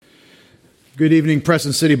Good evening,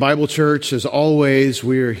 Preston City Bible Church. As always,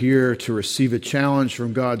 we are here to receive a challenge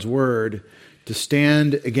from God's Word to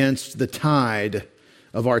stand against the tide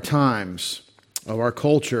of our times, of our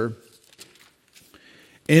culture,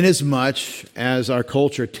 inasmuch as our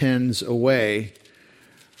culture tends away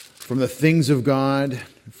from the things of God,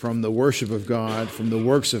 from the worship of God, from the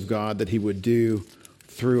works of God that He would do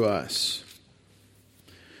through us.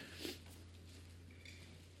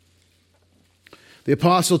 The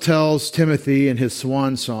apostle tells Timothy in his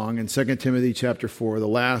swan song in 2 Timothy chapter 4, the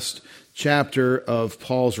last chapter of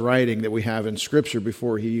Paul's writing that we have in Scripture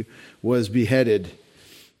before he was beheaded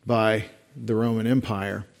by the Roman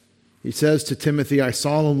Empire. He says to Timothy, "I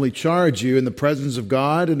solemnly charge you in the presence of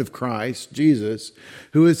God and of Christ Jesus,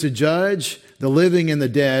 who is to judge the living and the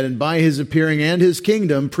dead, and by his appearing and his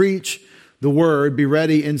kingdom, preach the word, be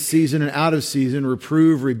ready in season and out of season,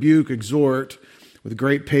 reprove, rebuke, exhort, with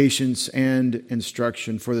great patience and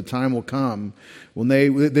instruction. For the time will come when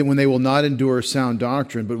they will not endure sound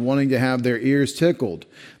doctrine, but wanting to have their ears tickled,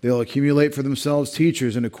 they'll accumulate for themselves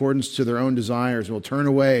teachers in accordance to their own desires, and will turn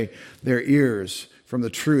away their ears from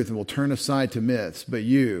the truth, and will turn aside to myths. But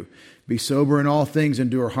you, be sober in all things,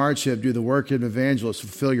 endure hardship, do the work of an evangelist,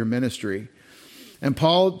 fulfill your ministry." And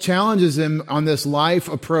Paul challenges them on this life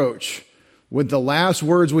approach with the last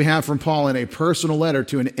words we have from Paul in a personal letter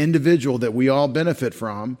to an individual that we all benefit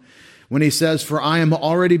from, when he says, "For I am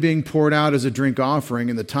already being poured out as a drink offering,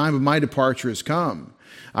 and the time of my departure has come.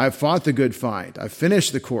 I have fought the good fight. I've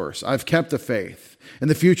finished the course. I've kept the faith. In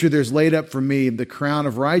the future there's laid up for me the crown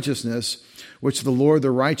of righteousness, which the Lord,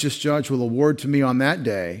 the righteous judge, will award to me on that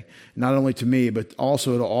day, not only to me, but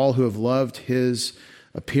also to all who have loved his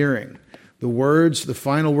appearing." The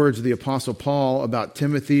final words of the Apostle Paul about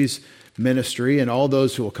Timothy's ministry and all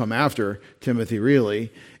those who will come after Timothy,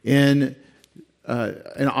 really, in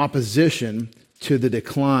opposition to the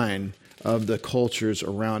decline of the cultures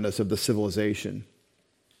around us, of the civilization.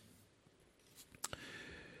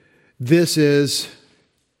 This is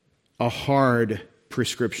a hard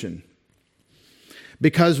prescription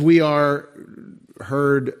because we are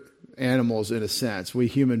herd animals in a sense. We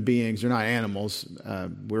human beings are not animals.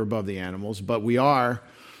 We're above the animals, but we are,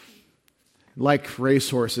 like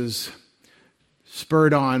racehorses,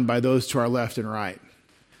 spurred on by those to our left and right.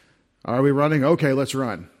 Are we running? Okay, let's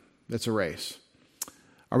run. It's a race.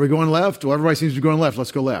 Are we going left? Well, everybody seems to be going left.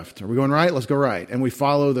 Let's go left. Are we going right? Let's go right. And we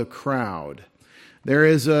follow the crowd. There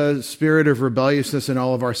is a spirit of rebelliousness in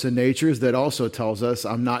all of our sin natures that also tells us,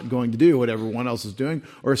 I'm not going to do what everyone else is doing,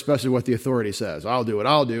 or especially what the authority says. I'll do what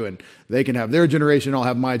I'll do, and they can have their generation, I'll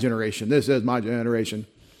have my generation. This is my generation.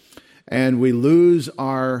 And we lose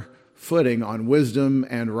our footing on wisdom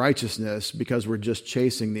and righteousness because we're just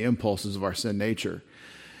chasing the impulses of our sin nature.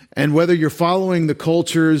 And whether you're following the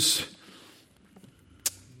culture as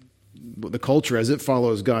it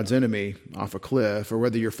follows God's enemy off a cliff, or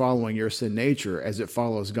whether you're following your sin nature as it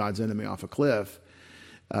follows God's enemy off a cliff,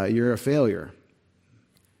 you're a failure.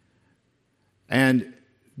 And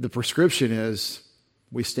the prescription is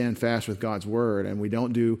we stand fast with God's word, and we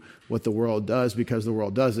don't do what the world does because the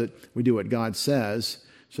world does it. We do what God says,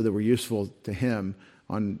 so that we're useful to Him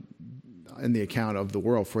in the account of the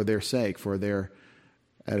world for their sake, for their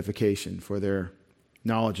edification, for their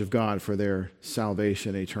knowledge of God, for their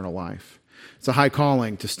salvation and eternal life. It's a high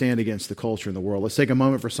calling to stand against the culture in the world. Let's take a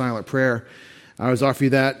moment for silent prayer. I always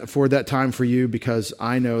afford that time for you because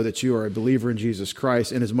I know that you are a believer in Jesus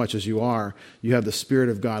Christ, and as much as you are, you have the Spirit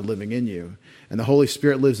of God living in you. And the Holy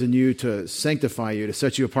Spirit lives in you to sanctify you, to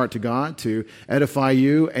set you apart to God, to edify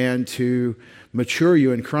you, and to mature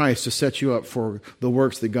you in Christ, to set you up for the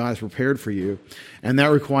works that God has prepared for you. And that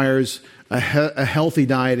requires a healthy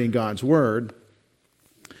diet in God's Word,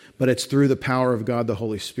 but it's through the power of God, the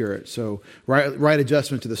Holy Spirit. So right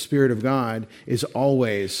adjustment to the Spirit of God is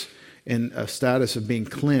always in a status of being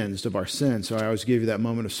cleansed of our sins. So I always give you that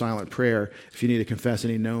moment of silent prayer. If you need to confess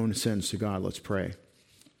any known sins to God, let's pray.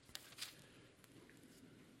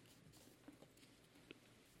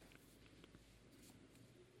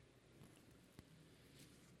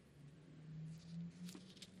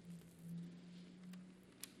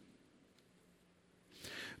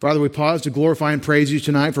 Father, we pause to glorify and praise you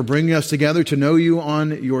tonight for bringing us together to know you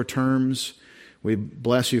on your terms. We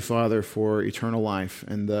bless you, Father, for eternal life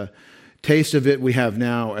and the taste of it we have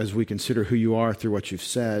now as we consider who you are through what you've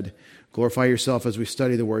said. Glorify yourself as we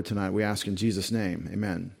study the word tonight. We ask in Jesus' name.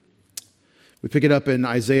 Amen. We pick it up in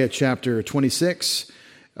Isaiah chapter 26,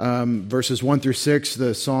 verses 1 through 6,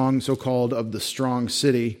 the song so-called of the strong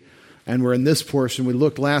city. And we're in this portion. We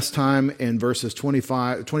looked last time in verses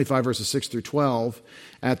 25 verses 6 through 12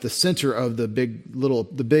 at the center of the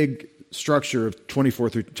big structure of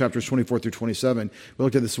chapters 24 through 27. We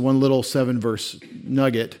looked at this one little 7-verse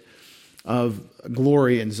nugget of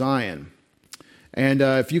glory in Zion. And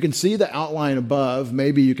if you can see the outline above,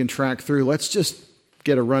 maybe you can track through. Let's just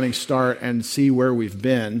get a running start and see where we've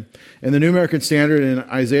been. In the New American Standard in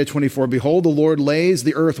Isaiah 24, behold, the Lord lays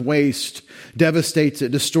the earth waste, devastates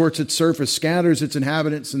it, distorts its surface, scatters its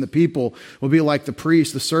inhabitants, and the people will be like the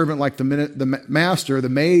priest, the servant like the master, the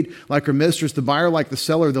maid like her mistress, the buyer like the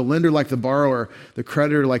seller, the lender like the borrower, the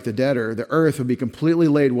creditor like the debtor. The earth will be completely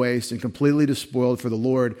laid waste and completely despoiled, for the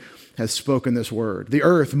Lord has spoken this word. The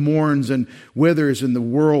earth mourns and withers, and the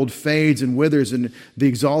world fades and withers, and the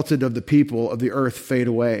exalted of the people of the earth fade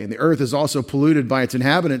away. And the earth is also polluted by its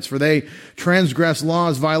inhabitants, for they transgressed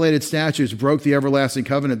laws, violated statutes, broke the everlasting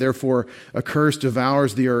covenant. Therefore, a curse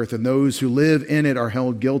devours the earth, and those who live in it are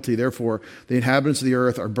held guilty. Therefore, the inhabitants of the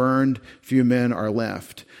earth are burned, few men are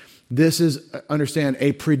left. This is, understand,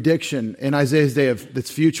 a prediction in Isaiah's day that's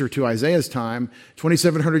future to Isaiah's time.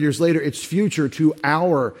 2,700 years later, it's future to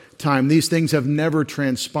our time. These things have never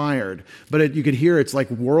transpired. But you could hear it's like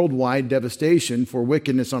worldwide devastation for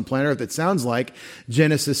wickedness on planet Earth. It sounds like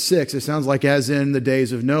Genesis 6. It sounds like as in the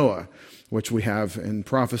days of Noah, which we have in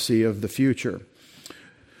prophecy of the future.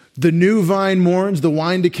 The new vine mourns, the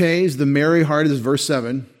wine decays, the merry heart is verse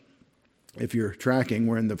 7. If you're tracking,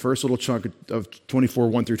 we're in the first little chunk of 24,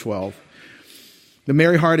 1 through 12. The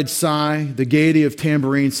merry-hearted sigh, the gaiety of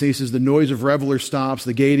tambourine ceases, the noise of revelers stops,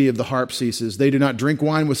 the gaiety of the harp ceases. They do not drink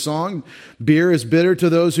wine with song. Beer is bitter to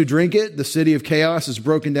those who drink it. The city of chaos is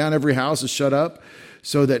broken down. Every house is shut up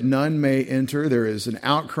so that none may enter. There is an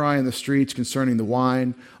outcry in the streets concerning the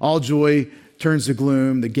wine. All joy turns to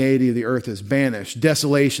gloom. The gaiety of the earth is banished.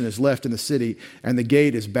 Desolation is left in the city, and the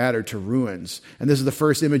gate is battered to ruins. And this is the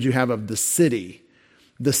first image you have of the city.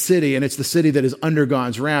 The city, and it's the city that is under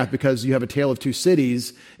God's wrath, because you have a tale of two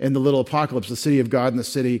cities in the little apocalypse, the city of God and the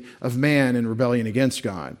city of man in rebellion against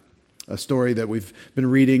God. A story that we've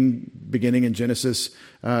been reading beginning in Genesis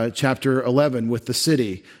chapter 11 with the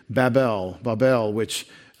city, Babel, which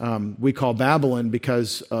we call Babylon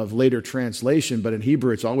because of later translation, but in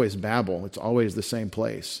Hebrew it's always Babel. It's always the same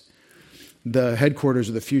place. The headquarters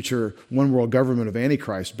of the future one world government of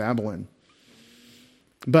Antichrist, Babylon.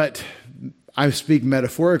 But I speak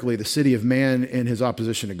metaphorically, the city of man in his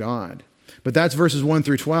opposition to God. But that's verses 1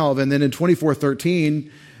 through 12. And then in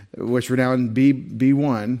 24:13, which we're now in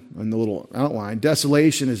B1 on the little outline,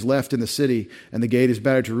 desolation is left in the city, and the gate is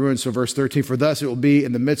battered to ruin. So verse 13, for thus it will be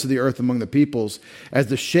in the midst of the earth among the peoples, as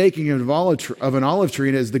the shaking of an olive tree,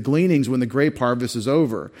 and as the gleanings when the grape harvest is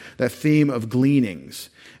over. That theme of gleanings.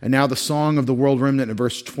 And now the song of the world remnant in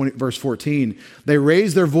verse 14. They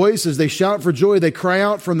raise their voices, they shout for joy, they cry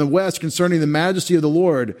out from the west concerning the majesty of the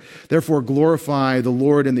Lord. Therefore glorify the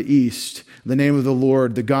Lord in the east, the name of the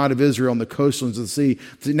Lord, the God of Israel, on the coastlands of the sea.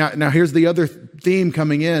 Now here's the other theme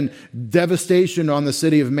coming in. Devastation on the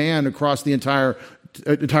city of man across the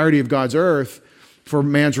entirety of God's earth for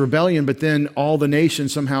man's rebellion, but then all the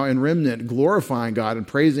nations somehow in remnant glorifying God and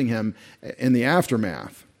praising him in the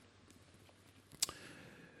aftermath.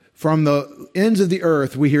 From the ends of the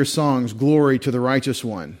earth, we hear songs, glory to the righteous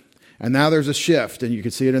one. And now there's a shift, and you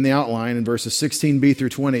can see it in the outline in verses 16b through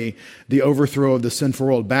 20, the overthrow of the sinful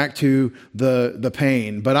world, back to the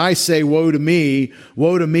pain. But I say, woe to me,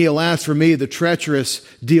 alas for me, the treacherous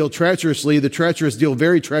deal treacherously, the treacherous deal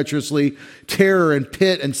very treacherously, terror and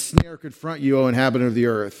pit and snare confront you, O inhabitant of the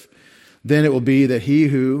earth. Then it will be that he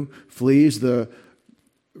who flees the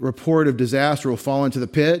report of disaster will fall into the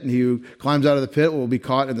pit, and he who climbs out of the pit will be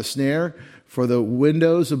caught in the snare. For the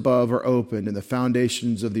windows above are opened, and the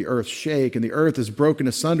foundations of the earth shake, and the earth is broken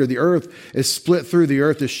asunder. The earth is split through. The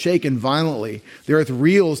earth is shaken violently. The earth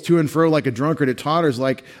reels to and fro like a drunkard. It totters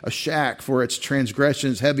like a shack, for its transgression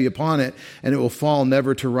is heavy upon it, and it will fall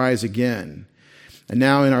never to rise again. And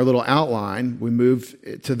now in our little outline, we move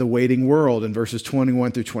to the waiting world in verses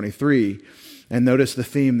 21 through 23. And notice the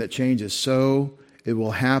theme that changes. So it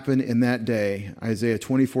will happen in that day, Isaiah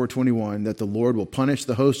 24:21, that the Lord will punish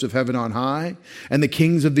the host of heaven on high and the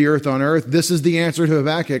kings of the earth on earth. This is the answer to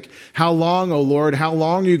Habakkuk. How long, O Lord? How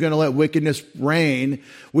long are you going to let wickedness reign?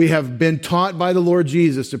 We have been taught by the Lord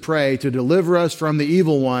Jesus to pray to deliver us from the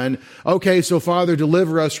evil one. Okay, so Father,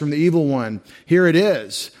 deliver us from the evil one. Here it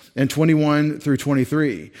is. And 21 through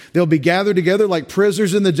 23. They'll be gathered together like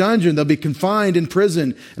prisoners in the dungeon. They'll be confined in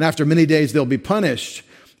prison. And after many days, they'll be punished.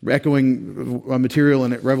 Echoing material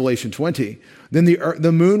in Revelation 20. Then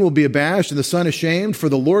the moon will be abashed and the sun ashamed, for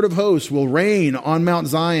the Lord of hosts will reign on Mount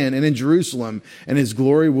Zion and in Jerusalem, and his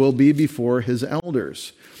glory will be before his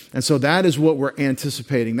elders. And so that is what we're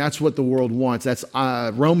anticipating. That's what the world wants. That's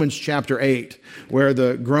Romans chapter 8, where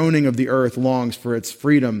the groaning of the earth longs for its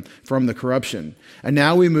freedom from the corruption. And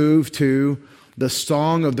now we move to the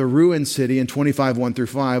song of the ruined city in 25, 1 through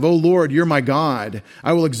 5. O Lord, you're my God.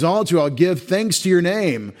 I will exalt you. I'll give thanks to your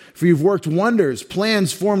name, for you've worked wonders,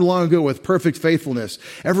 plans formed long ago with perfect faithfulness.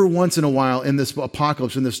 Every once in a while in this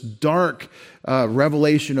apocalypse, in this dark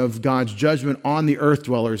revelation of God's judgment on the earth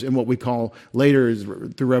dwellers in what we call later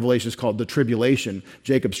through Revelation is called the tribulation,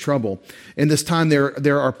 Jacob's trouble. In this time,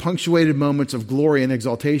 there are punctuated moments of glory and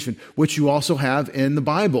exaltation, which you also have in the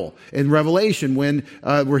Bible. In Revelation, when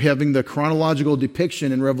we're having the chronological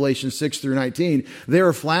depiction in Revelation 6 through 19, there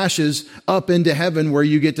are flashes up into heaven where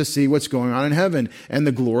you get to see what's going on in heaven and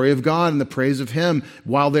the glory of God and the praise of Him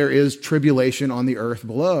while there is tribulation on the earth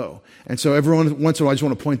below. And so everyone, once in a while, I just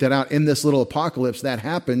want to point that out. In this little apocalypse, that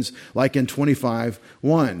happens like in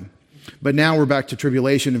 25:1. But now we're back to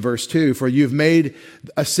tribulation in verse 2. For you've made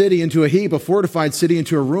a city into a heap, a fortified city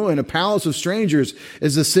into a ruin, a palace of strangers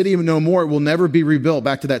is the city of no more. It will never be rebuilt.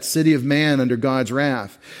 Back to that city of man under God's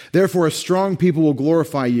wrath. Therefore, a strong people will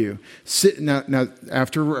glorify you. Now,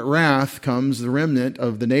 after wrath comes the remnant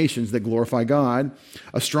of the nations that glorify God.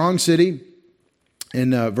 A strong city,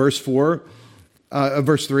 in verse 4,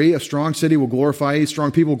 verse 3, a strong city will glorify you,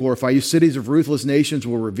 strong people will glorify you, cities of ruthless nations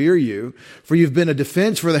will revere you, for you've been a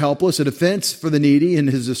defense for the helpless, a defense for the needy in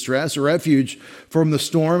his distress, a refuge from the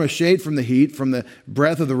storm, a shade from the heat, from the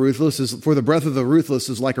breath of the ruthless, for the breath of the ruthless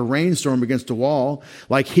is like a rainstorm against a wall,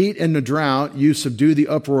 like heat in a drought, you subdue the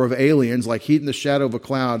uproar of aliens, like heat in the shadow of a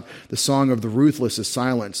cloud, the song of the ruthless is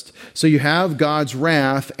silenced. So you have God's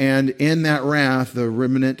wrath, and in that wrath, the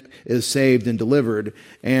remnant is saved and delivered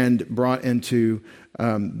and brought into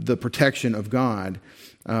the protection of God,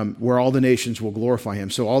 where all the nations will glorify Him.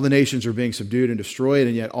 So all the nations are being subdued and destroyed,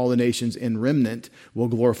 and yet all the nations in remnant will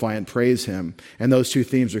glorify and praise Him. And those two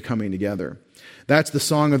themes are coming together. That's the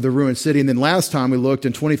song of the ruined city. And then last time we looked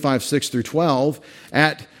in 25, 6 through 12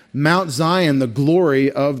 at Mount Zion, the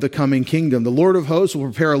glory of the coming kingdom. The Lord of hosts will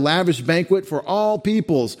prepare a lavish banquet for all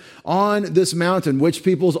peoples on this mountain. Which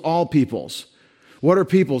peoples? All peoples. What are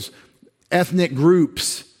peoples? Ethnic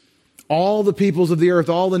groups. All the peoples of the earth,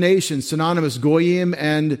 all the nations, synonymous, goyim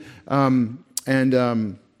and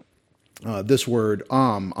this word,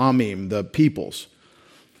 amim, the peoples.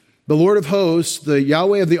 The Lord of hosts, the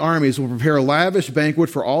Yahweh of the armies, will prepare a lavish banquet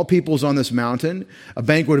for all peoples on this mountain, a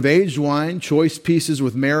banquet of aged wine, choice pieces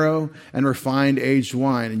with marrow, and refined aged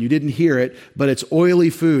wine. And you didn't hear it, but it's oily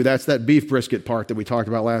food. That's that beef brisket part that we talked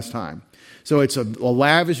about last time. So it's a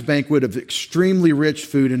lavish banquet of extremely rich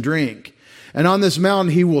food and drink. And on this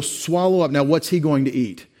mountain, He will swallow up. Now, what's He going to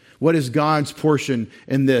eat? What is God's portion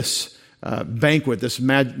in this banquet, this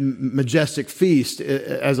majestic feast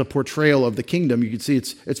as a portrayal of the kingdom? You can see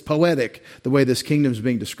it's poetic, the way this kingdom is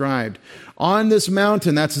being described. On this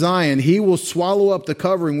mountain, that's Zion, He will swallow up the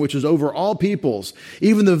covering which is over all peoples,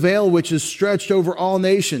 even the veil which is stretched over all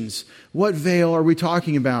nations. What veil are we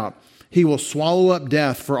talking about? He will swallow up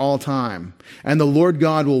death for all time, and the Lord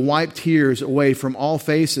God will wipe tears away from all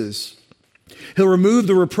faces. He'll remove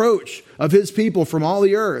the reproach of His people from all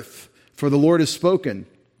the earth, for the Lord has spoken.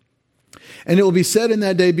 And it will be said in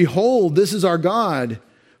that day, behold, this is our God,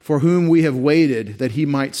 for whom we have waited, that He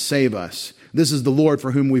might save us. This is the Lord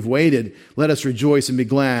for whom we've waited. Let us rejoice and be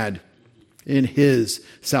glad in His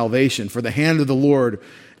salvation. For the hand of the Lord,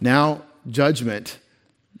 now judgment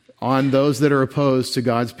on those that are opposed to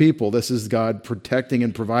God's people. This is God protecting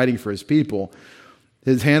and providing for His people.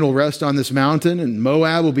 His hand will rest on this mountain, and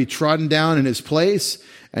Moab will be trodden down in his place.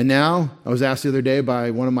 And now, I was asked the other day by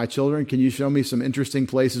one of my children, can you show me some interesting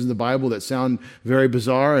places in the Bible that sound very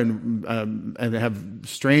bizarre and have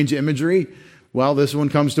strange imagery? Well, this one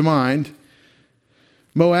comes to mind.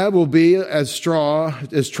 Moab will be as straw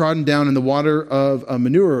is trodden down in the water of a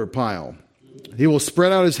manure pile. He will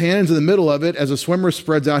spread out his hands in the middle of it as a swimmer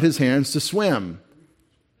spreads out his hands to swim.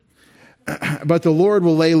 But the Lord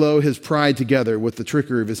will lay low His pride together with the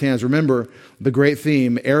trickery of His hands. Remember the great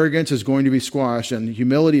theme, arrogance is going to be squashed and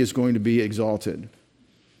humility is going to be exalted.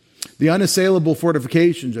 The unassailable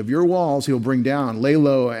fortifications of your walls He'll bring down, lay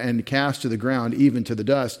low and cast to the ground, even to the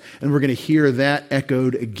dust. And we're going to hear that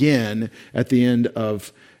echoed again at the end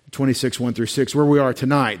of 26, 1 through 6, where we are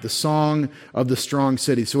tonight, the song of the strong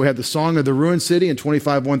city. So we had the song of the ruined city in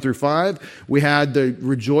 25, 1 through 5. We had the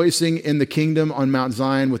rejoicing in the kingdom on Mount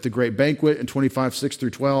Zion with the great banquet in 25, 6 through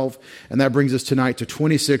 12. And that brings us tonight to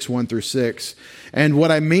 26, 1 through 6. And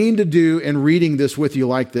what I mean to do in reading this with you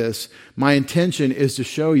like this, my intention is to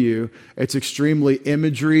show you it's extremely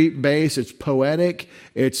imagery-based, it's poetic,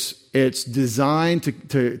 it's designed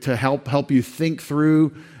to help you think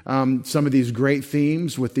through some of these great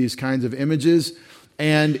themes with these kinds of images.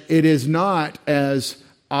 And it is not as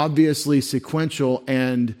obviously sequential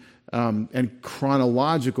and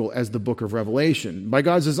chronological as the book of Revelation. By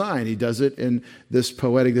God's design, he does it in this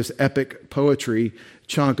epic poetry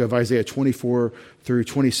chunk of Isaiah 24 through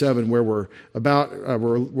 27, where we're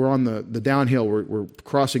on the downhill, we're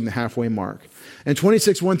crossing the halfway mark. And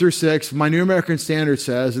 26, 1 through 6, my New American Standard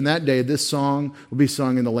says, in that day, this song will be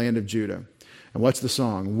sung in the land of Judah. And what's the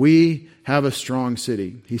song? We have a strong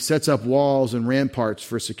city. He sets up walls and ramparts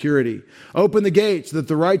for security. Open the gates that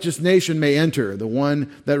the righteous nation may enter, the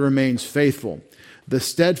one that remains faithful. The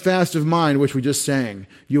steadfast of mind, which we just sang,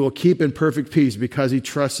 you will keep in perfect peace because he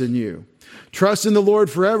trusts in you. Trust in the Lord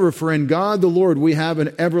forever, for in God the Lord we have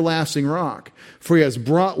an everlasting rock. For he has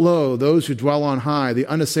brought low those who dwell on high, the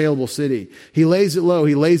unassailable city. He lays it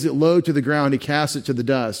low to the ground, he casts it to the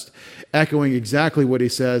dust, echoing exactly what he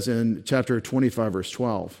says in chapter 25, verse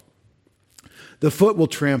 12. The foot will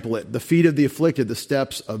trample it, the feet of the afflicted, the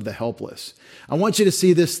steps of the helpless. I want you to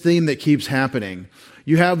see this theme that keeps happening.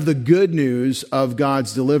 You have the good news of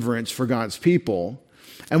God's deliverance for God's people,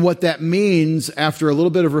 and what that means after a little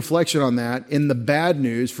bit of reflection on that in the bad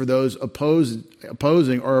news for those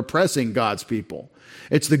opposing or oppressing God's people.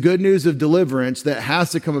 It's the good news of deliverance that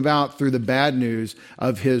has to come about through the bad news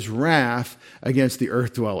of his wrath against the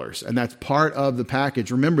earth dwellers. And that's part of the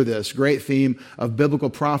package. Remember this great theme of biblical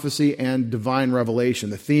prophecy and divine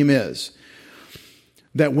revelation. The theme is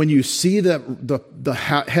that when you see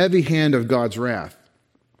the heavy hand of God's wrath,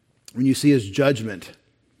 when you see his judgment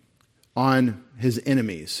on his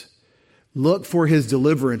enemies, look for his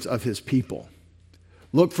deliverance of his people.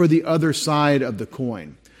 Look for the other side of the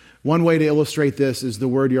coin. One way to illustrate this is the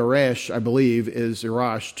word yoresh, I believe, is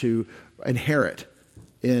irash, to inherit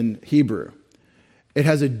in Hebrew. It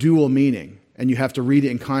has a dual meaning, and you have to read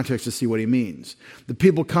it in context to see what he means. The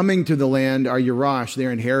people coming to the land are yerash,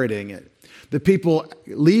 they're inheriting it. The people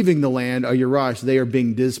leaving the land are yerash, they are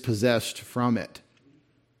being dispossessed from it.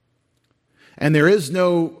 And there is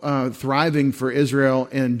no thriving for Israel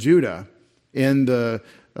and Judah in the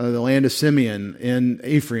land of Simeon, in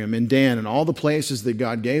Ephraim, in Dan, and all the places that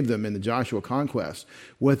God gave them in the Joshua conquest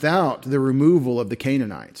without the removal of the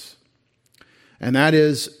Canaanites. And that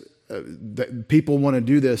is, people want to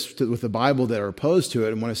do this with the Bible that are opposed to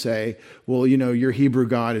it and want to say, well, you know, your Hebrew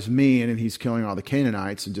God is mean and he's killing all the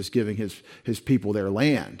Canaanites and just giving his people their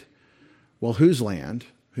land. Well, whose land?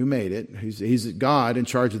 Who made it? He's God in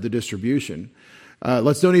charge of the distribution.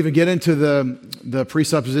 Let's don't even get into the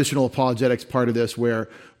presuppositional apologetics part of this, where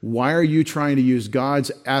why are you trying to use God's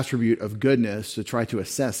attribute of goodness to try to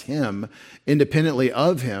assess him independently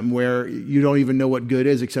of him, where you don't even know what good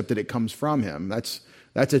is except that it comes from him? That's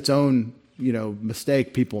its own,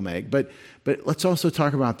 mistake people make. But let's also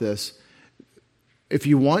talk about this. If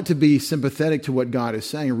you want to be sympathetic to what God is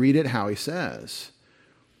saying, read it how he says.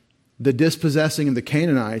 The dispossessing of the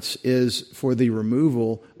Canaanites is for the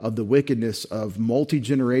removal of the wickedness of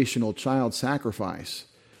multi-generational child sacrifice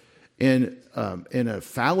in a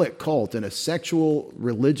phallic cult, in a sexual,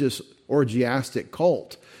 religious, orgiastic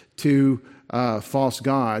cult to false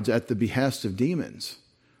gods at the behest of demons.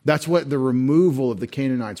 That's what the removal of the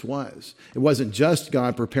Canaanites was. It wasn't just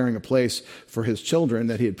God preparing a place for his children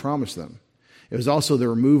that he had promised them. It was also the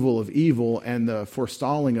removal of evil and the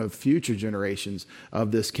forestalling of future generations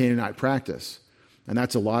of this Canaanite practice. And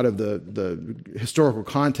that's a lot of the historical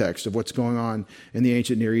context of what's going on in the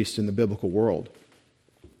ancient Near East and the biblical world.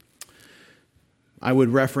 I would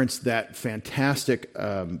reference that fantastic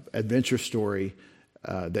adventure story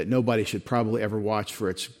that nobody should probably ever watch for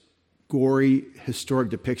its gory, historic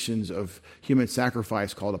depictions of human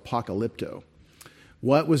sacrifice called Apocalypto.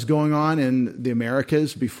 What was going on in the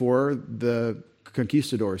Americas before the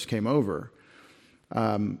conquistadors came over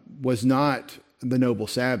was not the noble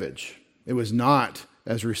savage. It was not,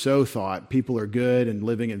 as Rousseau thought, people are good and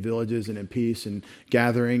living in villages and in peace and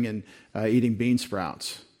gathering and eating bean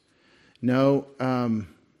sprouts. No,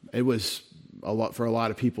 it was for a lot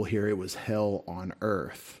of people here, it was hell on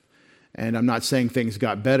earth. And I'm not saying things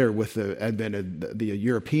got better with the advent of the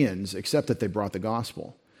Europeans, except that they brought the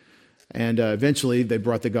gospel. And eventually they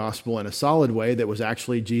brought the gospel in a solid way that was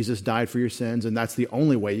actually Jesus died for your sins, and that's the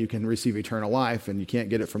only way you can receive eternal life, and you can't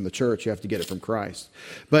get it from the church, you have to get it from Christ.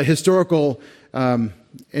 But historical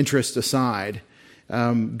interest aside,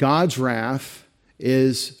 God's wrath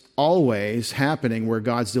is always happening where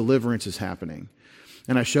God's deliverance is happening.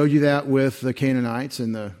 And I showed you that with the Canaanites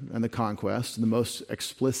and the conquest. The most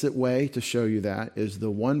explicit way to show you that is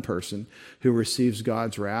the one person who receives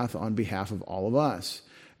God's wrath on behalf of all of us.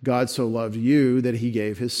 God so loved you that he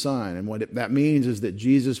gave his son. And what that means is that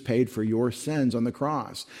Jesus paid for your sins on the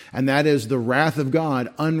cross. And that is the wrath of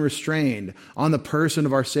God unrestrained on the person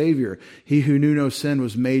of our Savior. He who knew no sin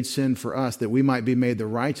was made sin for us, that we might be made the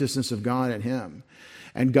righteousness of God in him.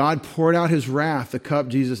 And God poured out his wrath, the cup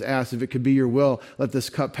Jesus asked, if it could be your will, let this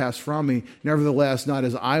cup pass from me. Nevertheless, not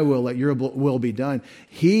as I will, let your will be done.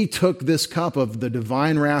 He took this cup of the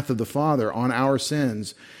divine wrath of the Father on our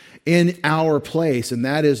sins in our place, and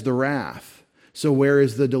that is the wrath. So where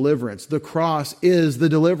is the deliverance? The cross is the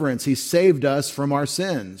deliverance. He saved us from our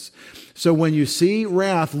sins. So when you see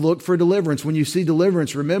wrath, look for deliverance. When you see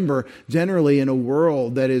deliverance, remember, generally in a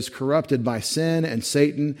world that is corrupted by sin and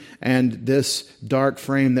Satan and this dark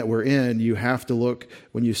frame that we're in, you have to look,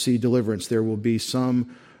 when you see deliverance, there will be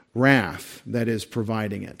some wrath that is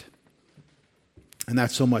providing it. And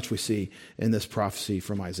that's so much we see in this prophecy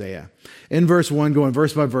from Isaiah. In verse 1, going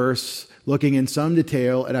verse by verse, looking in some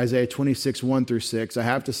detail at Isaiah 26, 1 through 6, I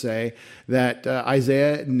have to say that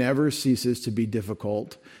Isaiah never ceases to be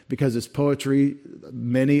difficult because it's poetry.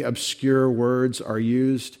 Many obscure words are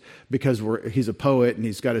used because he's a poet and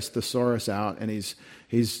he's got his thesaurus out and he's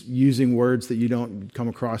using words that you don't come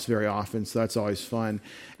across very often, so that's always fun.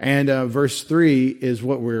 And verse 3 is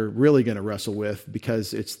what we're really going to wrestle with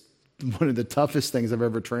because it's one of the toughest things I've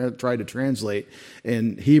ever tried to translate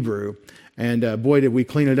in Hebrew. And boy, did we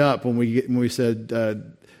clean it up when we said,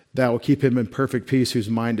 "Thou will keep him in perfect peace whose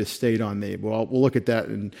mind is stayed on thee." Well, we'll look at that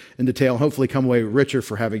in detail and hopefully come away richer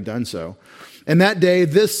for having done so. And that day,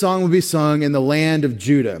 this song will be sung in the land of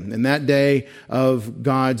Judah, in that day of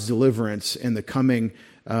God's deliverance in the coming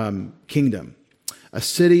kingdom. A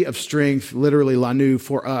city of strength, literally lanu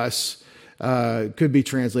for us, could be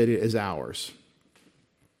translated as ours.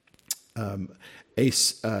 A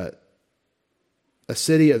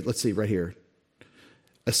city of, let's see right here.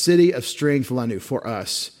 A city of strength, lanu, for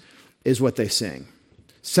us, is what they sing.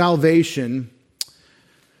 Salvation,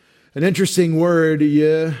 an interesting word,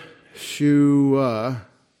 Yeshua.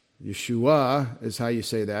 Yeshua is how you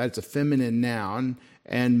say that. It's a feminine noun,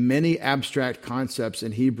 and many abstract concepts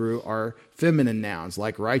in Hebrew are feminine nouns,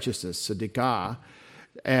 like righteousness, tzedakah.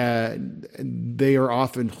 They are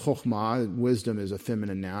often chokhmah, wisdom is a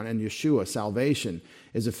feminine noun, and Yeshua, salvation,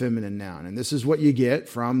 is a feminine noun. And this is what you get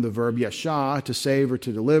from the verb yasha, to save or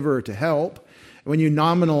to deliver or to help. When you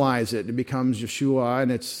nominalize it, it becomes Yeshua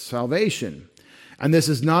and it's salvation. And this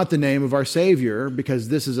is not the name of our Savior because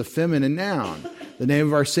this is a feminine noun. The name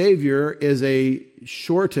of our Savior is a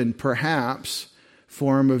shortened, perhaps,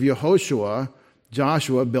 form of Yehoshua,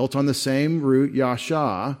 Joshua, built on the same root,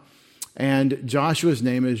 Yasha. And Joshua's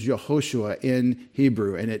name is Yehoshua in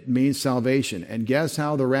Hebrew, and it means salvation. And guess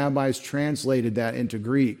how the rabbis translated that into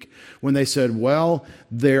Greek when they said, well,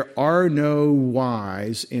 there are no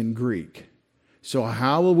Y's in Greek. So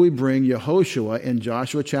how will we bring Yehoshua in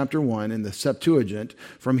Joshua chapter 1 in the Septuagint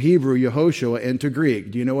from Hebrew Yehoshua into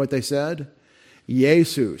Greek? Do you know what they said?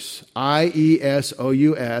 Jesus,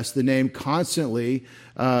 I-E-S-O-U-S, the name constantly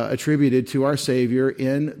attributed to our Savior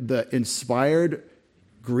in the inspired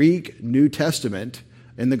Greek New Testament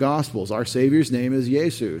in the Gospels. Our Savior's name is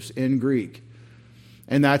Jesus in Greek.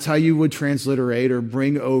 And that's how you would transliterate or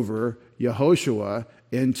bring over Yehoshua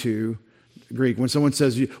into Greek. When someone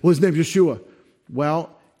says, well, his name's Yeshua.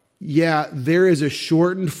 Well, yeah, there is a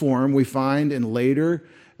shortened form we find in later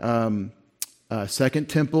Second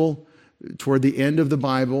Temple, toward the end of the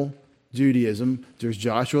Bible, Judaism. There's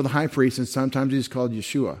Joshua the high priest, and sometimes he's called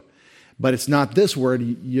Yeshua. But it's not this word,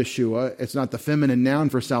 Yeshua. It's not the feminine noun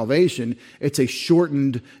for salvation. It's a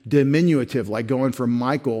shortened diminutive, like going from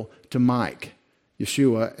Michael to Mike,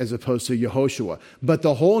 Yeshua, as opposed to Yehoshua. But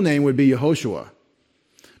the whole name would be Yehoshua.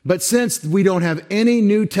 But since we don't have any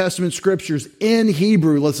New Testament scriptures in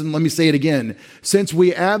Hebrew, let me say it again. Since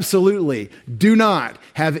we absolutely do not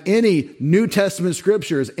have any New Testament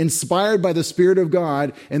scriptures inspired by the Spirit of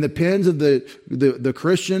God in the pens of the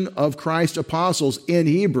Christian of Christ apostles in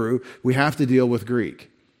Hebrew, we have to deal with Greek.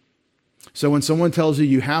 So when someone tells you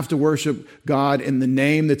you have to worship God in the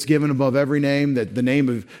name that's given above every name, that the name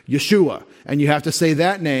of Yeshua, and you have to say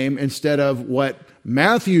that name instead of what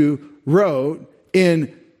Matthew wrote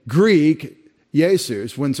in Greek,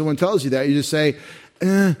 Jesus, when someone tells you that, you just say,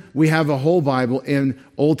 we have a whole Bible in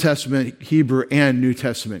Old Testament Hebrew and New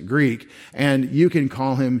Testament Greek, and you can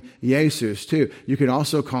call him Jesus too. You can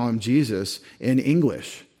also call him Jesus in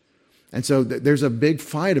English. And so there's a big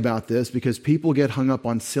fight about this because people get hung up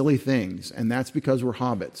on silly things, and that's because we're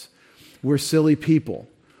hobbits. We're silly people.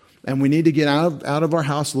 And we need to get out of our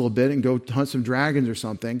house a little bit and go hunt some dragons or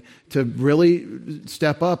something to really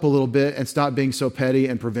step up a little bit and stop being so petty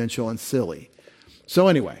and provincial and silly. So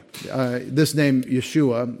anyway, this name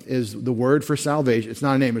Yeshua is the word for salvation. It's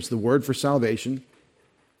not a name, it's the word for salvation.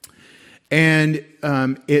 And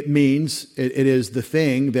it means, it is the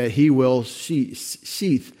thing that he will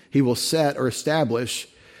sheath, he will set or establish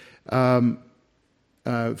for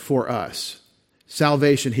us.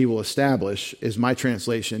 Salvation he will establish is my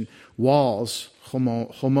translation. Walls,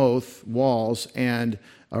 homoth, walls, and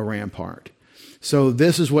a rampart. So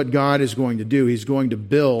this is what God is going to do. He's going to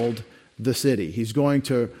build the city. He's going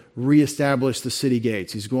to reestablish the city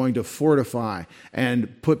gates. He's going to fortify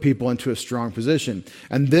and put people into a strong position.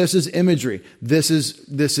 And this is imagery. This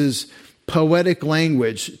is poetic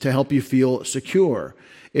language to help you feel secure.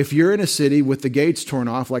 If you're in a city with the gates torn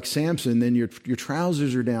off, like Samson, then your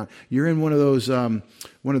trousers are down. You're in one of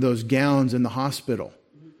those gowns in the hospital.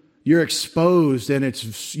 You're exposed, and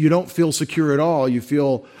you don't feel secure at all. You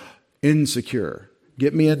feel insecure.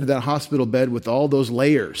 Get me into that hospital bed with all those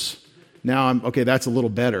layers. Now I'm okay. That's a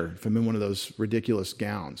little better if I'm in one of those ridiculous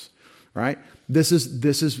gowns, right? This is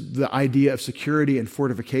the idea of security and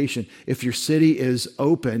fortification. If your city is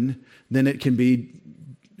open, then it can be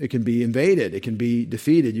invaded. It can be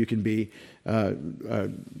defeated. You can be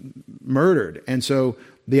murdered. And so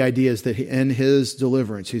the idea is that in his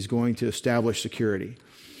deliverance, he's going to establish security.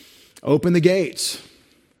 Open the gates.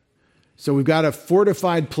 So we've got a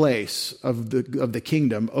fortified place of the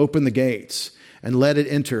kingdom. Open the gates and let it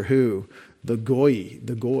enter who? The goy,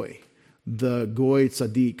 the goy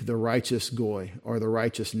tzaddik, the righteous goy, or the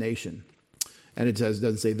righteous nation. And it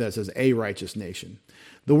doesn't say that, it says a righteous nation.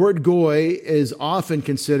 The word goy is often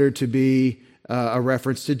considered to be a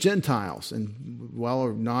reference to Gentiles and, well,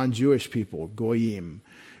 non-Jewish people, goyim.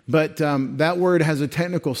 But that word has a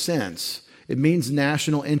technical sense. It means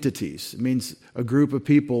national entities. It means a group of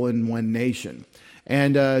people in one nation.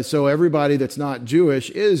 And so everybody that's not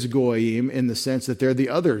Jewish is goyim in the sense that they're the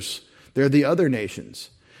others. They're the other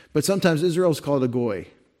nations. But sometimes Israel is called a goy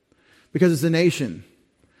because it's a nation.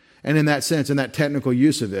 And in that sense, in that technical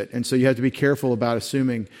use of it. And so you have to be careful about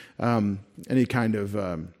assuming any kind of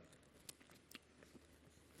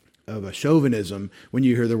a chauvinism when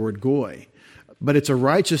you hear the word goy. But it's a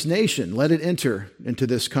righteous nation. Let it enter into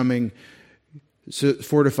this coming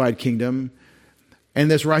fortified kingdom. And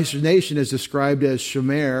this righteous nation is described as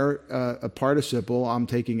shomer, a participle I'm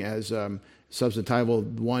taking as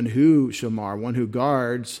substantival, one who shamar, one who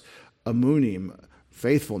guards, amunim,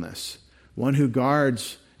 faithfulness, one who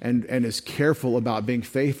guards and is careful about being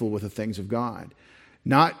faithful with the things of God.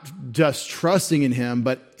 Not just trusting in him,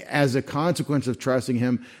 but as a consequence of trusting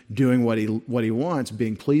him, doing what he wants,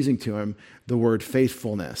 being pleasing to him, the word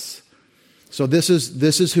faithfulness. So this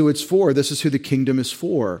is who it's for. This is who the kingdom is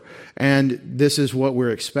for. And this is what we're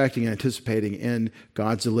expecting and anticipating in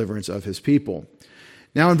God's deliverance of his people.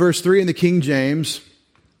 Now in verse 3 in the King James,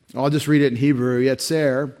 I'll just read it in Hebrew.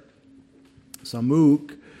 Yetzer,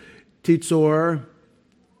 Samuk, Titzor,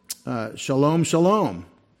 Shalom, Shalom.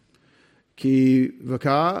 Ki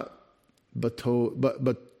vaka, batuach.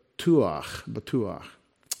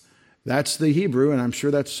 That's the Hebrew, and I'm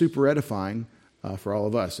sure that's super edifying for all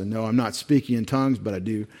of us. And no, I'm not speaking in tongues, but I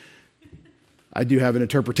do have an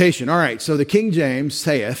interpretation. All right, so the King James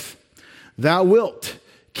saith, Thou wilt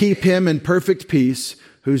keep him in perfect peace,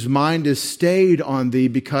 whose mind is stayed on thee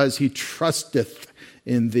because he trusteth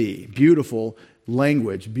in thee. Beautiful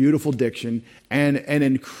language, beautiful diction, and an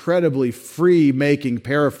incredibly free-making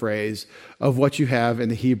paraphrase of what you have in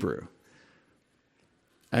the Hebrew.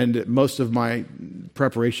 And most of my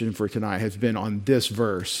preparation for tonight has been on this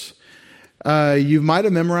verse. You might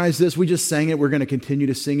have memorized this. We just sang it. We're going to continue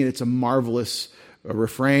to sing it. It's a marvelous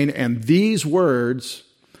refrain. And these words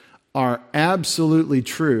are absolutely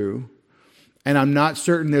true. And I'm not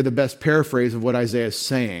certain they're the best paraphrase of what Isaiah is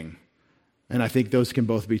saying. And I think those can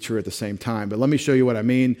both be true at the same time. But let me show you what I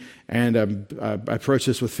mean. And I approach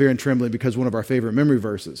this with fear and trembling because one of our favorite memory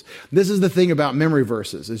verses. This is the thing about memory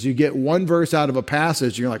verses, is you get one verse out of a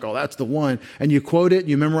passage, and you're like, oh, that's the one. And you quote it,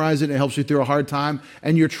 you memorize it, and it helps you through a hard time.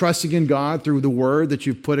 And you're trusting in God through the word that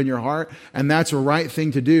you've put in your heart. And that's a right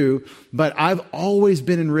thing to do. But I've always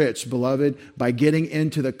been enriched, beloved, by getting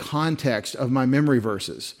into the context of my memory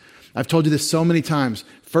verses. I've told you this so many times.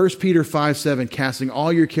 1 Peter 5:7, casting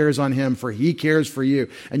all your cares on him, for he cares for you.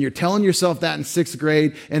 And you're telling yourself that in 6th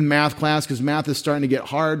grade in math class, because math is starting to get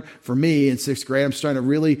hard for me in 6th grade. I'm starting to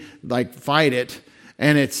really fight it.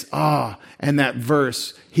 And it's, and that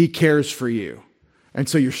verse, he cares for you. And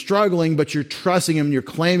so you're struggling, but you're trusting him and you're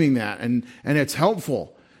claiming that. And it's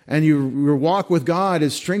helpful. And your walk with God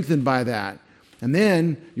is strengthened by that. And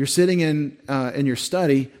then you're sitting in your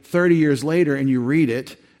study 30 years later and you read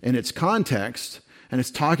it in its context, and it's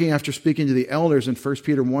talking after speaking to the elders in 1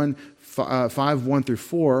 Peter 5, 1 through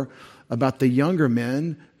 4, about the younger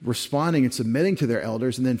men responding and submitting to their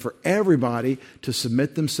elders, and then for everybody to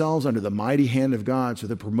submit themselves under the mighty hand of God so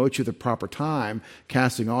that promote you at the proper time,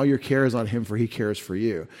 casting all your cares on him, for he cares for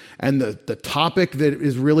you. And the topic that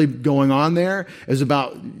is really going on there is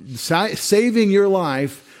about saving your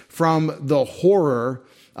life from the horror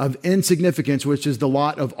of insignificance, which is the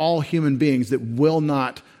lot of all human beings that will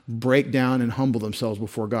not break down and humble themselves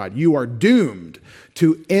before God. You are doomed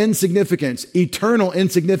to insignificance, eternal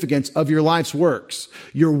insignificance of your life's works.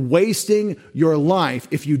 You're wasting your life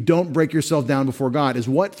if you don't break yourself down before God, is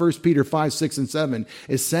what 1 Peter 5, 6, and 7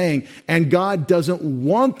 is saying. And God doesn't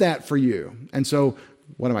want that for you. And so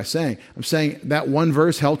what am I saying? I'm saying that one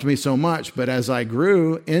verse helped me so much, but as I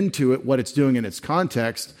grew into it, what it's doing in its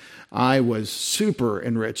context, I was super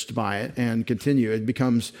enriched by it and continue.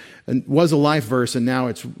 It was a life verse, and now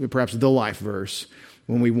it's perhaps the life verse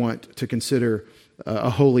when we want to consider a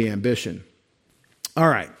holy ambition. All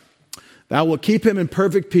right. Thou wilt keep him in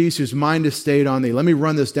perfect peace whose mind is stayed on thee. Let me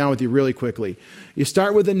run this down with you really quickly. You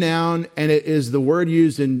start with a noun, and it is the word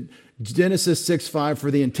used in Genesis 6:5 for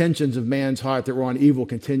the intentions of man's heart that were on evil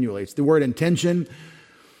continually. It's the word intention.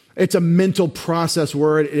 It's a mental process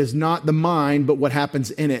word. It is not the mind, but what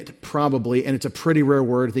happens in it, probably. And it's a pretty rare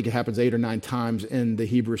word. I think it happens 8 or 9 times in the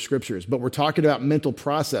Hebrew Scriptures. But we're talking about mental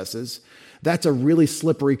processes. That's a really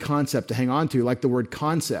slippery concept to hang on to, like the word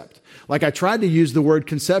concept. Like I tried to use the word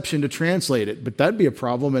conception to translate it, but that'd be a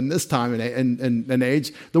problem in this time and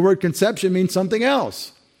age. The word conception means something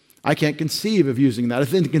else. I can't conceive of using that.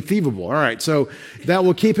 It's inconceivable. All right, so that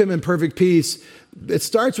will keep him in perfect peace. It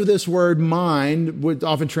starts with this word mind,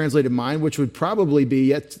 often translated mind, which would probably be,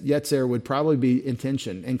 yetzer would probably be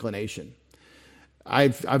intention, inclination.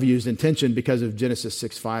 I've used intention because of Genesis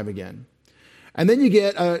 6:5 again. And then you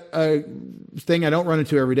get a thing I don't run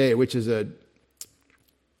into every day, which is a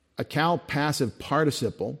cal passive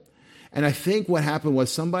participle. And I think what happened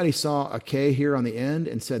was somebody saw a K here on the end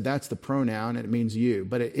and said that's the pronoun and it means you.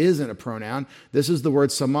 But it isn't a pronoun. This is the word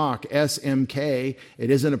samak, S-M-K. It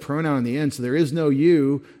isn't a pronoun on the end, so there is no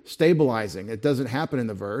you stabilizing. It doesn't happen in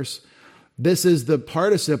the verse. This is the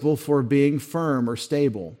participle for being firm or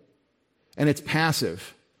stable. And it's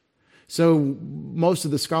passive. So most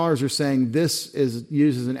of the scholars are saying this is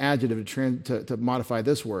used as an adjective to modify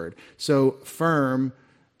this word. So firm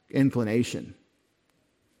inclination.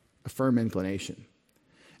 A firm inclination.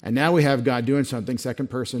 And now we have God doing something,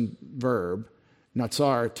 second person verb,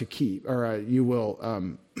 natsar, to keep, or you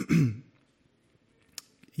will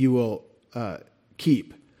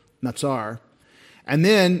keep, natsar. And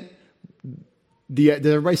then, did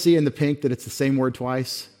everybody see in the pink that it's the same word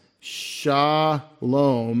twice? Shalom,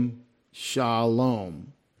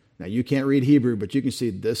 shalom. Now you can't read Hebrew, but you can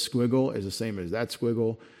see this squiggle is the same as that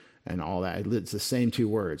squiggle and all that. It's the same 2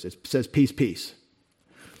 words. It says peace, peace.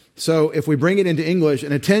 So if we bring it into English,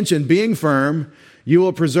 and attention, being firm, you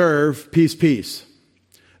will preserve peace, peace.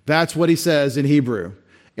 That's what he says in Hebrew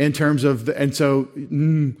in terms of, and so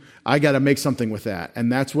I got to make something with that.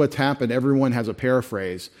 And that's what's happened. Everyone has a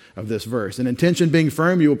paraphrase of this verse. And intention being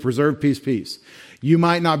firm, you will preserve peace, peace. You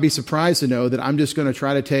might not be surprised to know that I'm just going to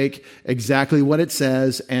try to take exactly what it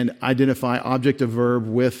says and identify object of verb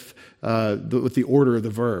with the order of the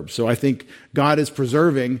verb. So I think God is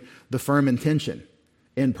preserving the firm intention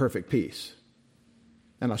in perfect peace.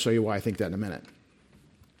 And I'll show you why I think that in a minute.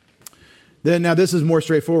 Then now this is more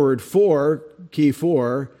straightforward. Key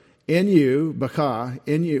four, in you, baka,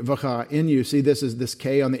 in you, vaka, in you. See, this is this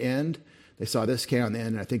K on the end. They saw this K on the end,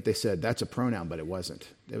 and I think they said that's a pronoun, but it wasn't.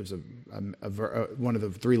 It was one of the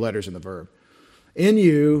 3 letters in the verb. In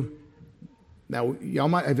you. Now, y'all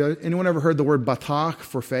might have anyone ever heard the word batak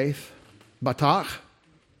for faith? Batak.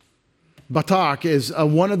 Batak is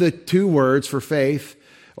one of the 2 words for faith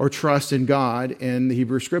or trust in God in the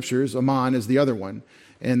Hebrew Scriptures. Aman is the other one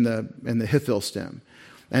in the hithil stem.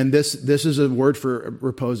 And this is a word for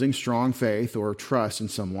reposing strong faith or trust in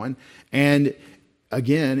someone. And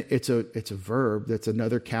again, it's a verb that's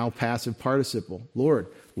another cal passive participle. Lord,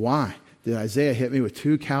 why did Isaiah hit me with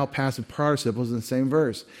 2 cal passive participles in the same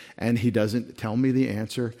verse? And he doesn't tell me the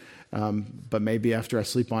answer. But maybe after I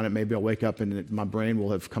sleep on it, maybe I'll wake up and my brain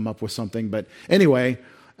will have come up with something. But anyway,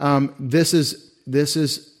 this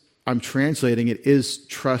is I'm translating it is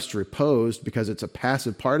trust reposed because it's a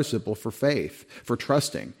passive participle for faith, for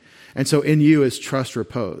trusting. And so in you is trust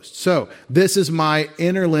reposed. So this is my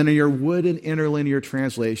wooden interlinear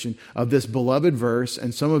translation of this beloved verse.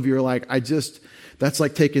 And some of you are like, that's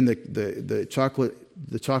like taking the chocolate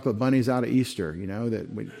the chocolate bunnies out of Easter,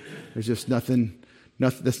 there's just nothing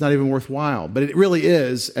that's not even worthwhile. But it really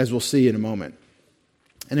is, as we'll see in a moment.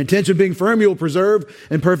 An intention being firm, you will preserve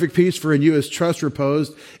in perfect peace, for in you is trust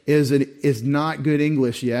reposed, is not good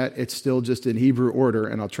English yet. It's still just in Hebrew order,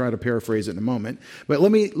 and I'll try to paraphrase it in a moment. But let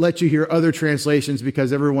me let you hear other translations,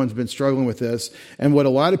 because everyone's been struggling with this. And what a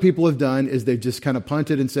lot of people have done is they've just kind of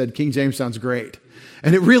punted and said, King James sounds great.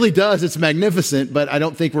 And it really does. It's magnificent, but I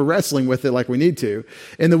don't think we're wrestling with it like we need to.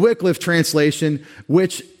 In the Wycliffe translation,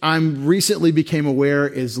 which I'm recently became aware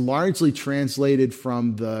is largely translated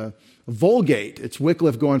from the Vulgate. It's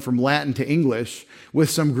Wycliffe going from Latin to English with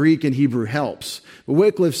some Greek and Hebrew helps. But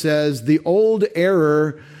Wycliffe says, the old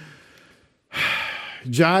error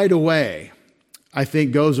jied away, I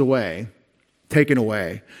think goes away, taken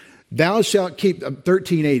away. Thou shalt keep,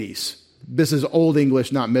 1380s. This is Old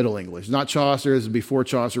English, not Middle English. Not Chaucer, this is before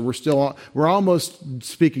Chaucer. We're almost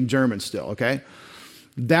speaking German still, okay?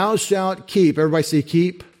 Thou shalt keep, everybody say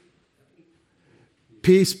keep.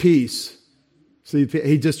 Peace, peace. See,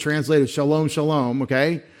 he just translated shalom, shalom,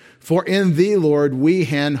 okay? For in thee, Lord, we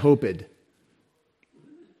han hoped.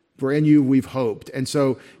 For in you we've hoped. And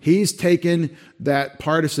so he's taken that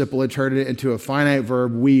participle and turned it into a finite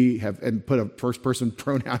verb, we have, and put a first person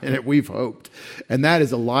pronoun in it, we've hoped. And that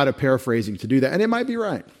is a lot of paraphrasing to do that. And it might be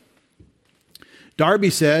right. Darby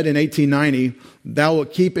said in 1890, thou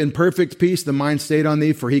wilt keep in perfect peace the mind stayed on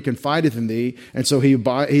thee, for he confideth in thee. And so he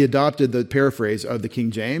adopted the paraphrase of the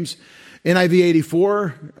King James. NIV 84,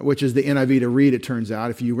 which is the NIV to read, it turns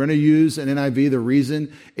out. If you're going to use an NIV, the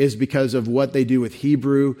reason is because of what they do with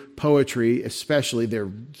Hebrew poetry, especially.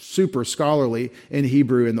 They're super scholarly in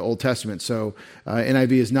Hebrew in the Old Testament. So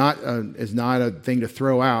NIV is not a thing to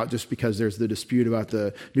throw out just because there's the dispute about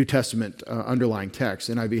the New Testament underlying text.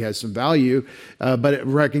 NIV has some value, but it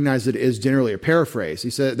recognizes that it is generally a paraphrase.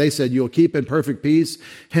 They said, you'll keep in perfect peace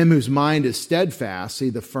him whose mind is steadfast.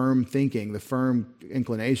 See, the firm thinking, the firm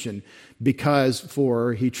inclination, because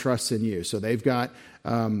for he trusts in you. So they've got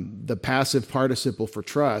the passive participle for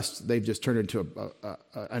trust. They've just turned into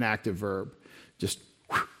an active verb. Just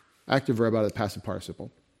active verb out of the passive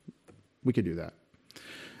participle. We could do that.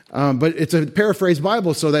 But it's a paraphrased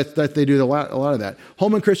Bible, so that they do a lot of that.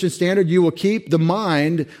 Holman Christian Standard, you will keep the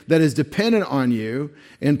mind that is dependent on you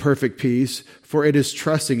in perfect peace, for it is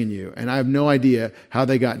trusting in you. And I have no idea how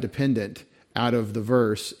they got dependent out of the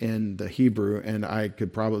verse in the Hebrew, and I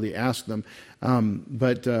could probably ask them.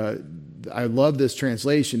 But I love this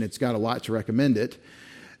translation. It's got a lot to recommend it.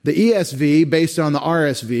 The ESV, based on the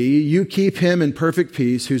RSV, you keep him in perfect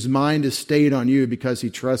peace whose mind is stayed on you because he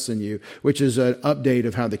trusts in you, which is an update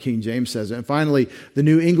of how the King James says it. And finally, the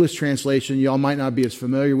New English translation, y'all might not be as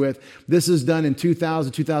familiar with. This is done in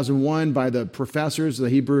 2000, 2001 by the professors, the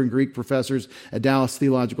Hebrew and Greek professors at Dallas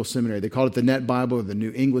Theological Seminary. They called it the Net Bible, or the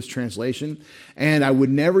New English translation. And I would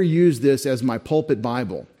never use this as my pulpit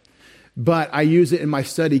Bible, but I use it in my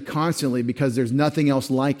study constantly because there's nothing else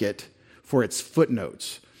like it for its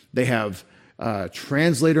footnotes. They have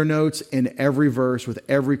translator notes in every verse with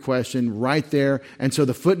every question right there. And so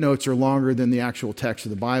the footnotes are longer than the actual text of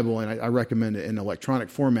the Bible, and I recommend it in electronic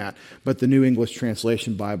format. But the New English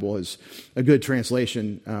Translation Bible is a good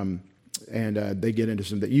translation, and they get into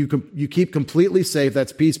some that you keep completely safe.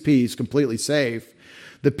 That's peace, peace, completely safe.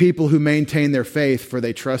 The people who maintain their faith, for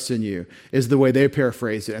they trust in you, is the way they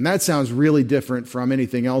paraphrase it. And that sounds really different from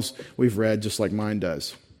anything else we've read, just like mine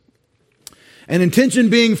does. An intention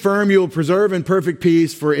being firm, you will preserve in perfect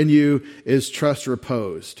peace, for in you is trust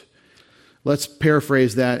reposed. Let's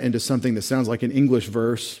paraphrase that into something that sounds like an English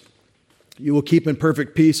verse. You will keep in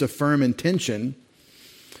perfect peace a firm intention,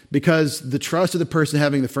 because the trust of the person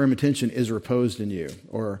having the firm intention is reposed in you,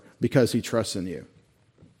 or because he trusts in you.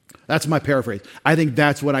 That's my paraphrase. I think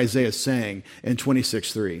that's what Isaiah is saying in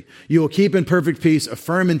 26:3. You will keep in perfect peace a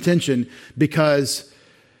firm intention because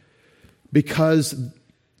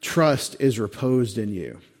trust is reposed in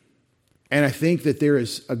you. And I think that there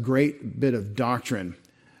is a great bit of doctrine,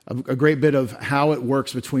 a great bit of how it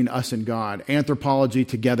works between us and God, anthropology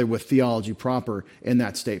together with theology proper in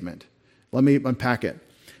that statement. Let me unpack it.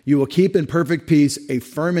 You will keep in perfect peace a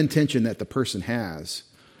firm intention that the person has,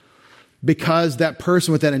 because that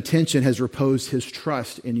person with that intention has reposed his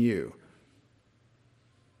trust in you.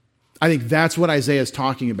 I think that's what Isaiah is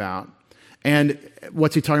talking about. And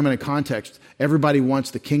what's he talking about in context? Everybody wants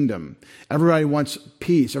the kingdom. Everybody wants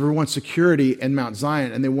peace. Everyone wants security in Mount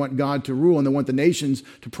Zion, and they want God to rule, and they want the nations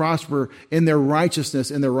to prosper in their righteousness,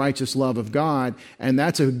 in their righteous love of God. And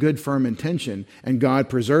that's a good, firm intention, and God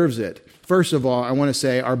preserves it. First of all, I want to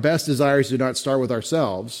say our best desires do not start with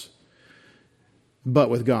ourselves, but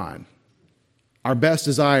with God. Our best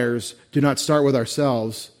desires do not start with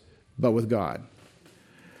ourselves, but with God.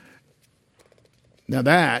 Now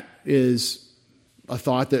that is a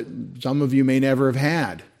thought that some of you may never have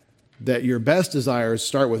had, that your best desires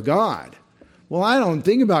start with God. Well, I don't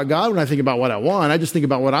think about God when I think about what I want. I just think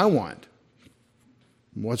about what I want.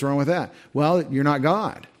 What's wrong with that? Well, you're not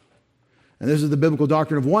God. And this is the biblical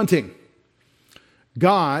doctrine of wanting.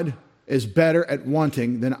 God is better at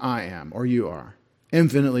wanting than I am, or you are.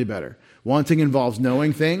 Infinitely better. Wanting involves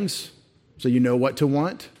knowing things, so you know what to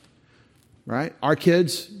want, right? Our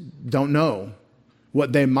kids don't know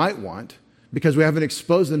what they might want because we haven't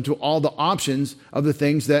exposed them to all the options of the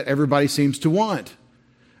things that everybody seems to want.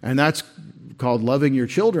 And that's called loving your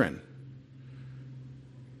children.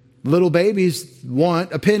 Little babies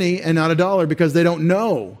want a penny and not a dollar because they don't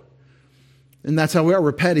know. And that's how we are.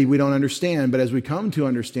 We're petty. We don't understand. But as we come to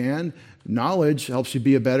understand, knowledge helps you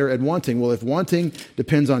be better at wanting. Well, if wanting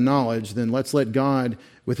depends on knowledge, then let's let God,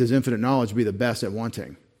 with his infinite knowledge, be the best at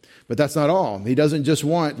wanting. But that's not all. He doesn't just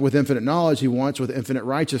want with infinite knowledge. He wants with infinite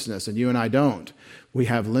righteousness, and you and I don't. We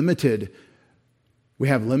have limited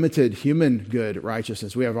human good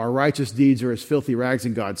righteousness. We have our righteous deeds are as filthy rags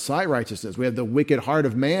in God's sight righteousness. We have the wicked heart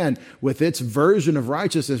of man with its version of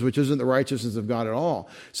righteousness, which isn't the righteousness of God at all.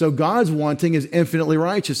 So God's wanting is infinitely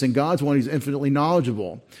righteous, and God's wanting is infinitely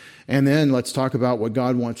knowledgeable. And then let's talk about what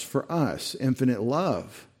God wants for us, infinite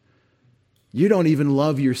love. You don't even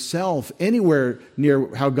love yourself anywhere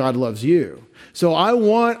near how God loves you. So I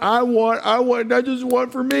just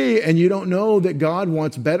want for me. And you don't know that God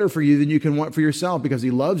wants better for you than you can want for yourself because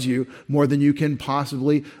he loves you more than you can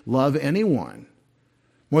possibly love anyone,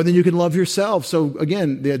 more than you can love yourself. So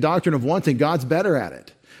again, the doctrine of wanting, God's better at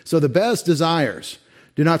it. So the best desires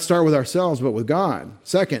do not start with ourselves, but with God.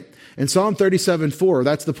 Second, in Psalm 37:4,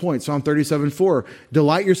 that's the point. Psalm 37:4,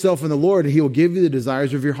 delight yourself in the Lord and he will give you the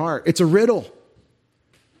desires of your heart. It's a riddle.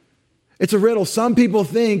 It's a riddle. Some people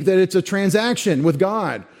think that it's a transaction with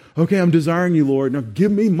God. Okay, I'm desiring you, Lord. Now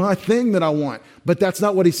give me my thing that I want. But that's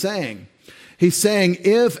not what he's saying. He's saying,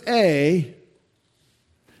 if A,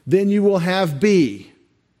 then you will have B.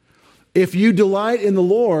 If you delight in the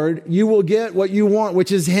Lord, you will get what you want,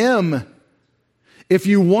 which is him. If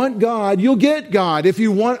you want God, you'll get God. If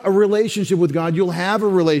you want a relationship with God, you'll have a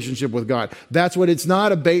relationship with God. That's what it's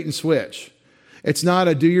not a bait and switch. It's not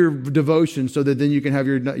a do your devotion so that then you can have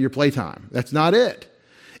your playtime. That's not it.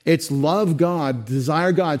 It's love God,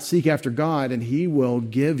 desire God, seek after God, and he will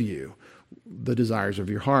give you the desires of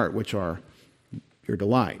your heart, which are your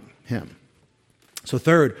delight, him. So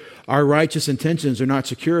third, our righteous intentions are not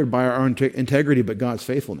secured by our own integrity, but God's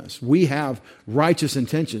faithfulness. We have righteous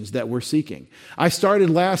intentions that we're seeking. I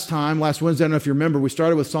started last Wednesday, I don't know if you remember, we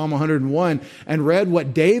started with Psalm 101 and read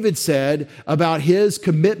what David said about his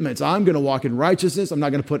commitments. I'm going to walk in righteousness. I'm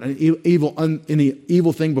not going to put any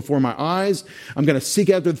evil thing before my eyes. I'm going to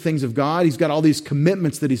seek after the things of God. He's got all these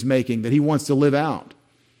commitments that he's making that he wants to live out.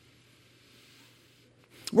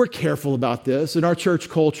 We're careful about this. In our church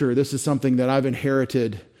culture, this is something that I've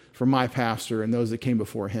inherited from my pastor and those that came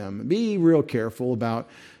before him. Be real careful about,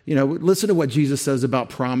 listen to what Jesus says about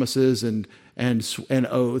promises and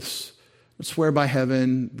oaths. Swear by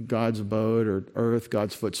heaven, God's abode, or earth,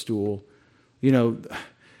 God's footstool.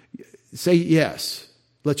 Say yes.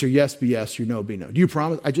 Let your yes be yes, your no be no. Do you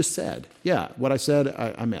promise? I just said. Yeah, what I said,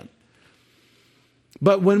 I meant.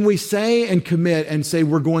 But when we say and commit and say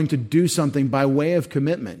we're going to do something by way of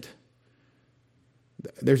commitment,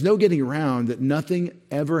 there's no getting around that nothing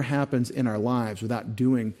ever happens in our lives without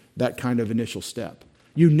doing that kind of initial step.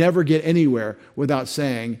 You never get anywhere without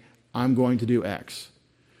saying, I'm going to do X.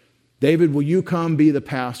 David, will you come be the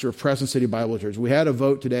pastor of Preston City Bible Church? We had a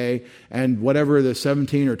vote today, and whatever the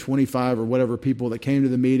 17 or 25 or whatever people that came to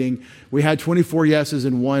the meeting, we had 24 yeses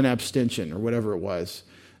and 1 abstention or whatever it was.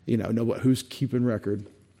 Who's keeping record?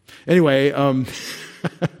 Anyway,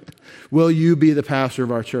 will you be the pastor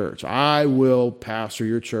of our church? I will pastor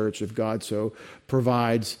your church if God so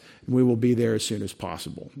provides. We will be there as soon as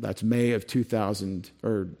possible. That's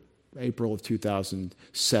April of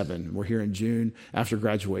 2007. We're here in June after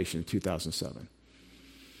graduation of 2007.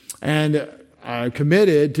 And I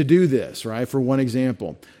committed to do this, right? For one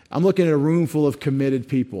example, I'm looking at a room full of committed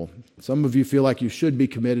people. Some of you feel like you should be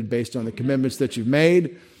committed based on the commitments that you've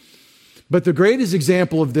made. But the greatest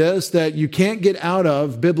example of this that you can't get out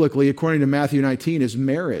of biblically, according to Matthew 19, is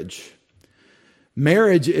marriage.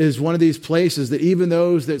 Marriage is one of these places that even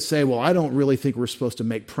those that say, well, I don't really think we're supposed to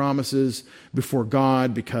make promises before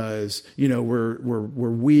God because, we're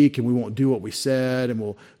weak and we won't do what we said and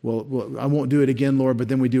I won't do it again, Lord, but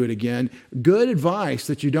then we do it again. Good advice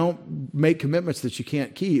that you don't make commitments that you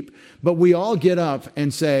can't keep. But we all get up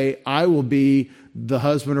and say, I will be the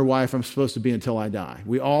husband or wife I'm supposed to be until I die.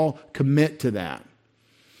 We all commit to that.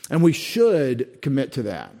 And we should commit to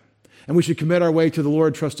that. And we should commit our way to the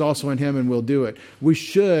Lord, trust also in Him, and we'll do it. We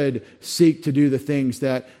should seek to do the things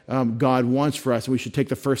that God wants for us. We should take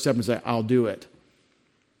the first step and say, I'll do it.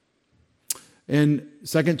 In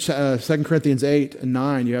 2 Corinthians 8 and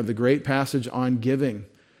 9, you have the great passage on giving.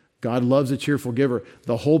 God loves a cheerful giver.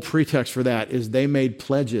 The whole pretext for that is they made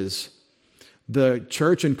pledges. The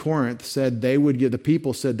church in Corinth said the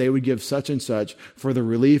people said they would give such and such for the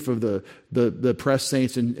relief of the oppressed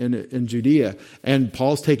saints in Judea. And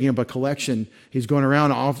Paul's taking up a collection. He's going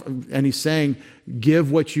around and he's saying,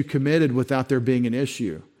 give what you committed without there being an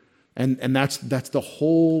issue. And that's the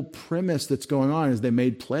whole premise that's going on, is they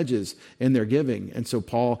made pledges in their giving. And so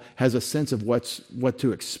Paul has a sense of what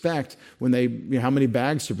to expect when how many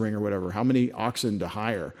bags to bring or whatever, how many oxen to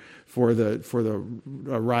hire for the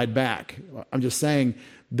ride back. I'm just saying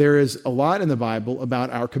there is a lot in the Bible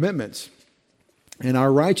about our commitments and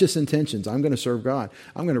our righteous intentions. I'm going to serve God.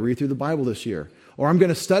 I'm going to read through the Bible this year. Or I'm going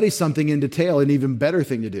to study something in detail, an even better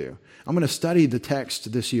thing to do. I'm going to study the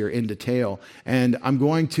text this year in detail, and I'm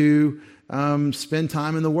going to spend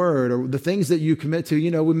time in the Word, or the things that you commit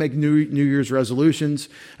to. We make New Year's resolutions.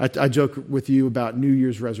 I joke with you about New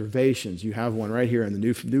Year's reservations. You have one right here in the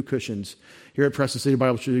new cushions here at Preston City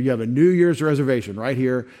Bible Church. You have a New Year's reservation right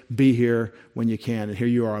here. Be here when you can, and here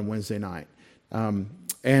you are on Wednesday night.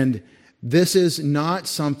 And this is not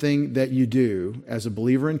something that you do as a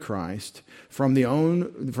believer in Christ from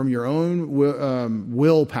your own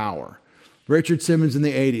willpower. Richard Simmons in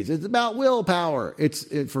the 80s. It's about willpower. It's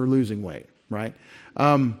for losing weight, right?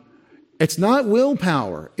 It's not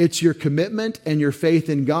willpower. It's your commitment and your faith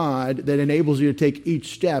in God that enables you to take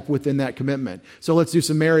each step within that commitment. So let's do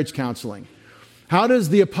some marriage counseling. How does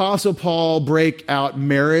the Apostle Paul break out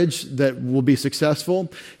marriage that will be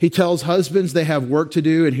successful? He tells husbands they have work to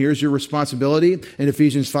do, and here's your responsibility in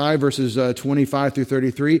Ephesians 5, verses 25 through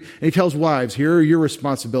 33. And he tells wives, here are your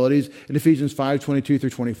responsibilities in Ephesians 5, 22 through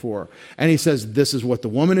 24. And he says, this is what the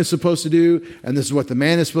woman is supposed to do, and this is what the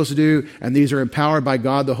man is supposed to do, and these are empowered by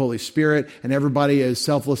God, the Holy Spirit, and everybody is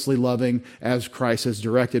selflessly loving as Christ has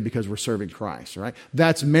directed because we're serving Christ, right?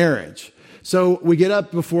 That's marriage. So we get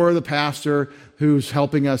up before the pastor who's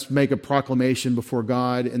helping us make a proclamation before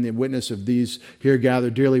God in the witness of these here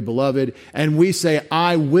gathered dearly beloved, and we say,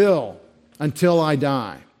 I will until I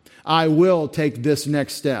die. I will take this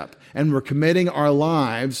next step. And we're committing our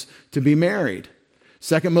lives to be married.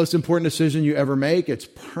 Second most important decision you ever make. It's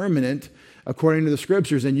permanent according to the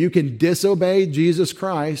Scriptures. And you can disobey Jesus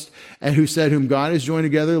Christ, and who said, whom God has joined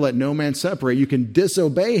together, let no man separate. You can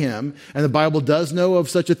disobey Him. And the Bible does know of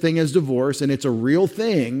such a thing as divorce, and it's a real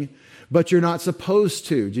thing, but you're not supposed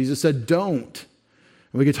to. Jesus said, don't.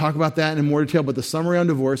 And we could talk about that in more detail, but the summary on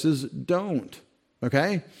divorce is don't.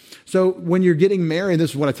 Okay? So when you're getting married, this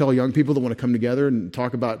is what I tell young people that want to come together and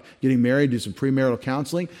talk about getting married, do some premarital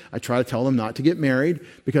counseling. I try to tell them not to get married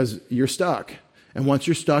because you're stuck. And once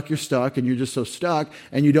you're stuck, and you're just so stuck,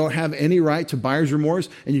 and you don't have any right to buyer's remorse,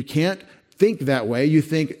 and you can't think that way. You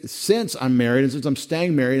think, since I'm married, and since I'm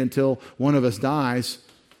staying married until one of us dies,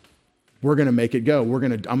 we're going to make it go. I'm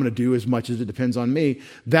going to do as much as it depends on me.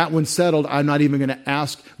 That one's settled. I'm not even going to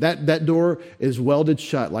ask. That door is welded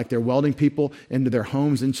shut, like they're welding people into their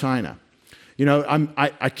homes in China.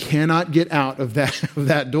 I cannot get out of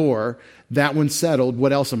that door. That one's settled.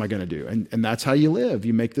 What else am I going to do? And that's how you live.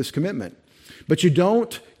 You make this commitment. But you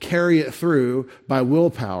don't carry it through by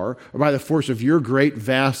willpower or by the force of your great,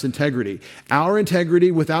 vast integrity. Our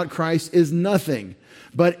integrity without Christ is nothing.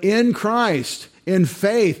 But in Christ, in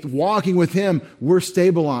faith, walking with Him, we're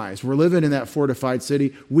stabilized. We're living in that fortified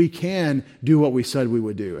city. We can do what we said we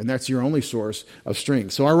would do. And that's your only source of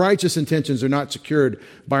strength. So our righteous intentions are not secured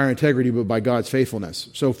by our integrity, but by God's faithfulness.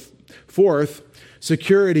 So fourth,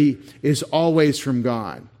 security is always from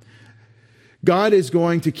God. God is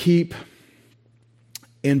going to keep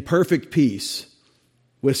in perfect peace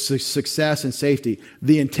with success and safety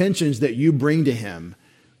the intentions that you bring to Him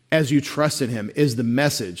as you trust in Him is the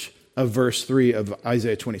message of verse 3 of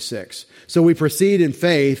Isaiah 26. So we proceed in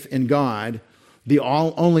faith in God, the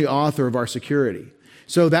only author of our security.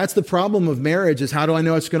 So that's the problem of marriage, is how do I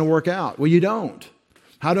know it's going to work out? Well, you don't.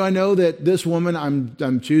 How do I know that this woman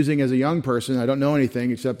I'm choosing as a young person, I don't know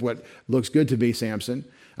anything except what looks good to be Samson.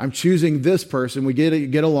 I'm choosing this person. We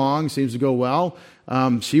get along, seems to go well.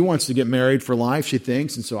 She wants to get married for life, she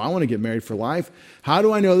thinks, and so I want to get married for life. How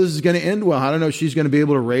do I know this is going to end well? How do I know she's going to be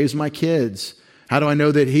able to raise my kids? How do I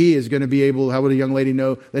know that he is going to be able, how would a young lady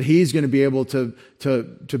know that he's going to be able to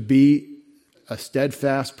be a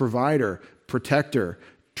steadfast provider, protector,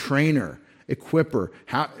 trainer, equipper?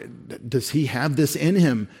 How does he have this in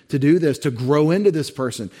him to do this, to grow into this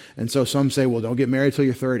person? And so some say, well, don't get married till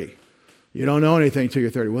you're 30. You don't know anything till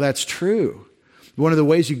you're 30. Well, that's true. One of the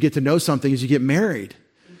ways you get to know something is you get married.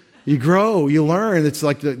 You grow, you learn. It's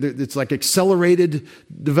like accelerated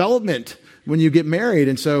development when you get married.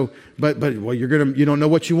 And so, but well, you don't know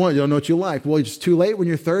what you want. You don't know what you like. Well, it's too late when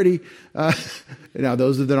you're 30. Now,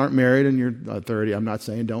 those that aren't married and you're 30, I'm not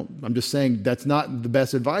saying don't. I'm just saying that's not the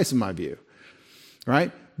best advice in my view.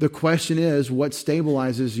 Right? The question is, what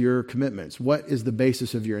stabilizes your commitments? What is the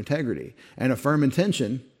basis of your integrity? And a firm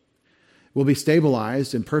intention will be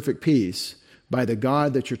stabilized in perfect peace by the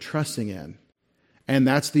God that you're trusting in. And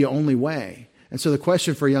that's the only way. And so the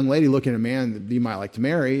question for a young lady looking at a man that you might like to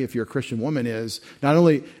marry, if you're a Christian woman, is not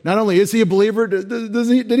only is he a believer,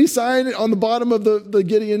 did he sign on the bottom of the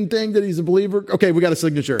Gideon thing that he's a believer? Okay, we got a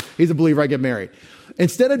signature. He's a believer, I get married.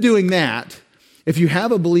 Instead of doing that, if you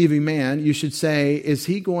have a believing man, you should say, is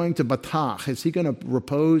he going to batach? Is he going to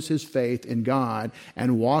repose his faith in God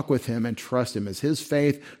and walk with him and trust him? Is his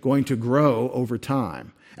faith going to grow over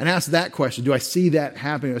time? And ask that question. Do I see that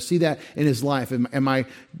happening? Do I see that in his life?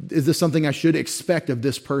 Is this something I should expect of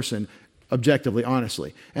this person objectively,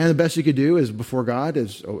 honestly? And the best you could do is before God,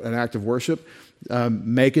 as an act of worship,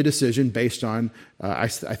 make a decision based on, I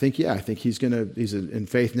think he's in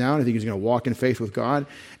faith now, and I think he's going to walk in faith with God,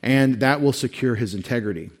 and that will secure his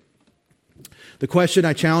integrity. The question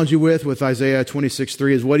I challenge you with Isaiah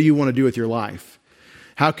 26:3 is, what do you want to do with your life?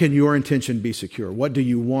 How can your intention be secure? What do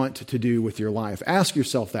you want to do with your life? Ask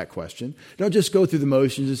yourself that question. Don't just go through the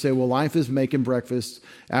motions and say, well, life is making breakfast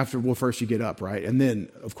first you get up, right? And then,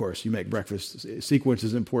 of course, you make breakfast. Sequence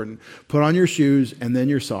is important. Put on your shoes and then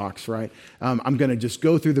your socks, right? I'm going to just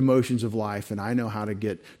go through the motions of life, and I know how to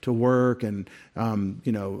get to work. And,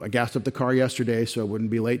 I gassed up the car yesterday so I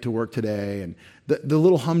wouldn't be late to work today. And the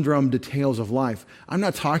little humdrum details of life. I'm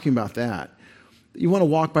not talking about that. You want to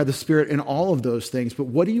walk by the Spirit in all of those things, but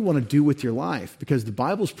what do you want to do with your life? Because the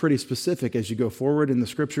Bible's pretty specific as you go forward in the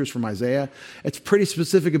scriptures from Isaiah. It's pretty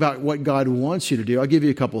specific about what God wants you to do. I'll give you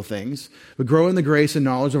a couple of things. But grow in the grace and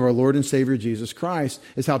knowledge of our Lord and Savior Jesus Christ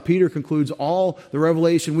is how Peter concludes all the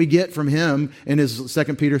revelation we get from him in his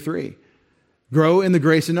 2 Peter 3. Grow in the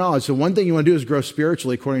grace and knowledge. So one thing you want to do is grow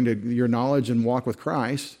spiritually according to your knowledge and walk with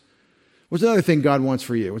Christ. What's another thing God wants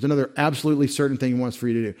for you? What's another absolutely certain thing he wants for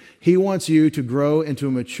you to do? He wants you to grow into a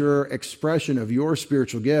mature expression of your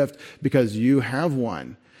spiritual gift because you have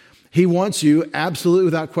one. He wants you, absolutely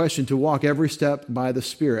without question, to walk every step by the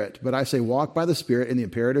Spirit. But I say walk by the Spirit in the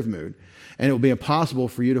imperative mood. And it will be impossible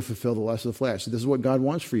for you to fulfill the lust of the flesh. So this is what God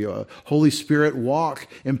wants for you. A Holy Spirit walk,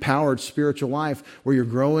 empowered spiritual life where you're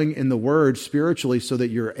growing in the Word spiritually so that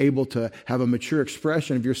you're able to have a mature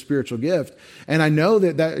expression of your spiritual gift. And I know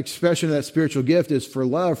that expression of that spiritual gift is for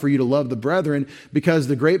love, for you to love the brethren, because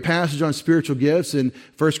the great passage on spiritual gifts in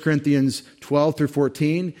 1 Corinthians 12 through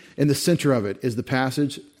 14, in the center of it is the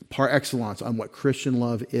passage par excellence on what Christian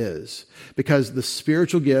love is. Because the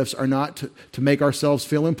spiritual gifts are not to make ourselves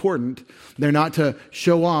feel important. They're not to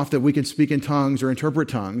show off that we can speak in tongues or interpret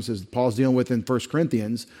tongues, as Paul's dealing with in 1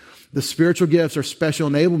 Corinthians. The spiritual gifts are special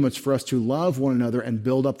enablements for us to love one another and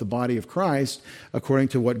build up the body of Christ according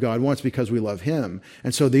to what God wants because we love him.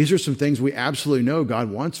 And so these are some things we absolutely know God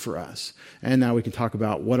wants for us. And now we can talk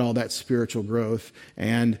about what all that spiritual growth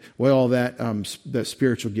and what all that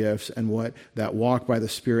spiritual gifts and what that walk by the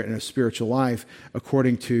Spirit in a spiritual life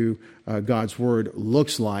according to God's word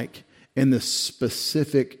looks like in the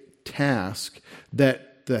specific task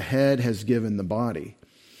that the head has given the body.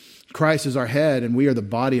 Christ is our head and we are the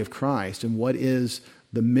body of Christ. And what is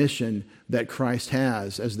the mission that Christ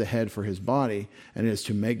has as the head for his body? And it is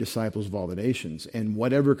to make disciples of all the nations. In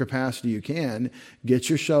whatever capacity you can, get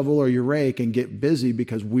your shovel or your rake and get busy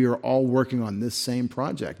because we are all working on this same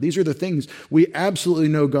project. These are the things we absolutely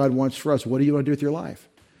know God wants for us. What do you want to do with your life?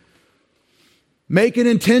 Make an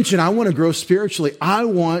intention. I want to grow spiritually. I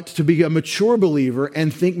want to be a mature believer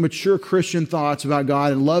and think mature Christian thoughts about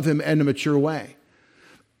God and love him in a mature way.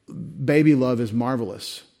 Baby love is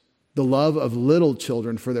marvelous. The love of little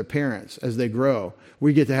children for their parents as they grow.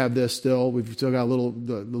 We get to have this still. We've still got the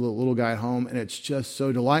little guy at home, and it's just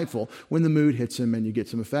so delightful when the mood hits him and you get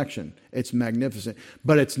some affection. It's magnificent.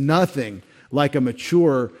 But it's nothing like a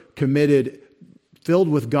mature, committed, filled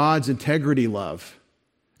with God's integrity love.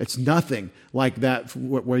 It's nothing like that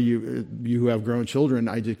where you who have grown children,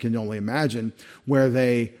 I just can only imagine, where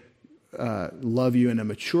they love you in a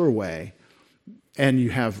mature way and you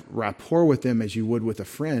have rapport with them as you would with a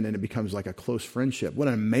friend, and it becomes like a close friendship. What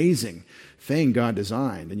an amazing thing God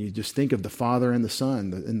designed. And you just think of the Father and the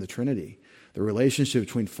Son in the Trinity, the relationship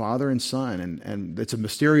between Father and Son. And it's a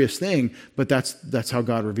mysterious thing, but that's how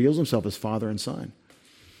God reveals himself, as Father and Son.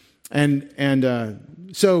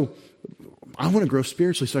 So I want to grow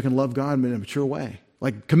spiritually so I can love God in a mature way.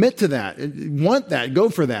 Like, commit to that. Want that. Go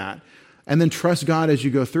for that. And then trust God as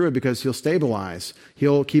you go through it, because he'll stabilize.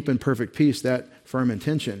 He'll keep in perfect peace that firm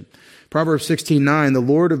intention. Proverbs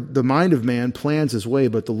 16:9, the mind of man plans his way,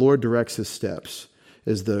 but the Lord directs his steps,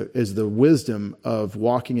 is the wisdom of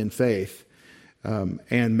walking in faith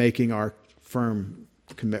and making our firm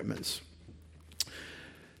commitments.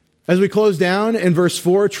 As we close down in verse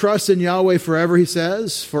 4, trust in Yahweh forever, he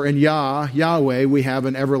says. For in Yahweh, we have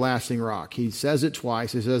an everlasting rock. He says it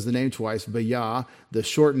twice. He says the name twice. But Yah, the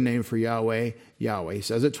shortened name for Yahweh, Yahweh. He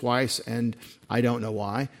says it twice, and I don't know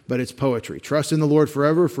why, but it's poetry. Trust in the Lord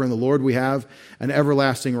forever, for in the Lord we have an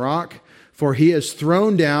everlasting rock. For he has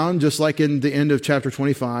thrown down, just like in the end of chapter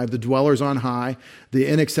 25, the dwellers on high, the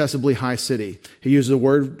inaccessibly high city. He uses the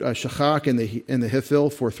word shachak in the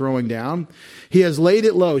Hifil for throwing down. He has laid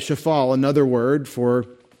it low, shafal, another word for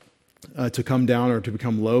to come down or to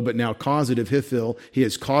become low, but now causative Hifil. He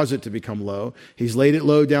has caused it to become low. He's laid it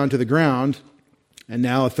low down to the ground. And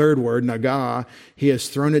now a third word, nagah, he has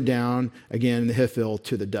thrown it down, again in the Hifil,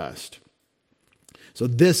 to the dust. So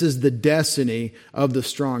this is the destiny of the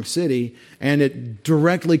strong city, and it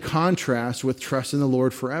directly contrasts with trust in the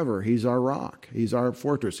Lord forever. He's our rock. He's our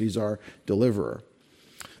fortress. He's our deliverer.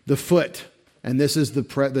 The foot, and this is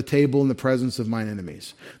the table in the presence of mine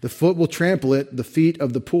enemies. The foot will trample it, the feet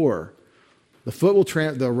of the poor. The foot will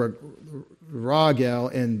trample, the ragel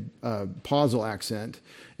in pausal accent.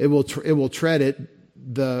 It will tread it,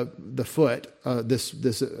 the foot,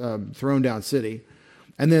 this thrown down city.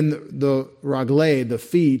 And then the ragle, the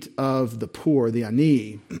feet of the poor, the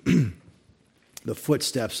ani, the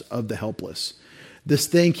footsteps of the helpless. This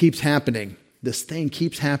thing keeps happening. This thing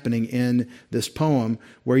keeps happening in this poem,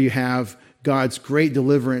 where you have God's great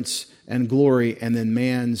deliverance and glory, and then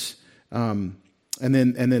man's, and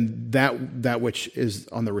then that which is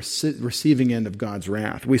on the receiving end of God's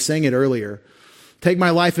wrath. We sang it earlier. Take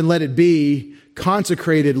my life and let it be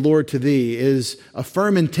consecrated, Lord, to thee, is a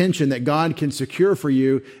firm intention that God can secure for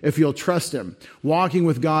you if you'll trust him. Walking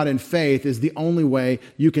with God in faith is the only way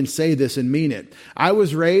you can say this and mean it. I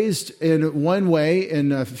was raised in one way,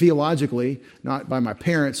 theologically, not by my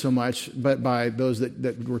parents so much, but by those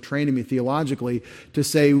that were training me theologically, to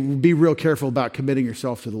say, be real careful about committing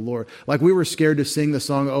yourself to the Lord. Like, we were scared to sing the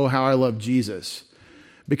song, Oh, How I Love Jesus,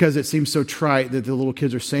 because it seems so trite that the little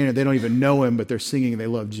kids are saying it. They don't even know him, but they're singing they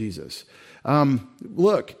love Jesus.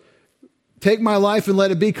 Look, take my life and let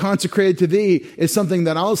it be consecrated to thee is something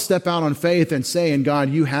that I'll step out on faith and say, and God,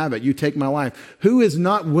 you have it. You take my life. Who is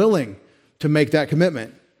not willing to make that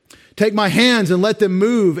commitment? Take my hands and let them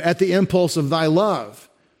move at the impulse of thy love.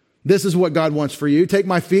 This is what God wants for you. Take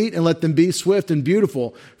my feet and let them be swift and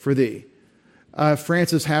beautiful for thee.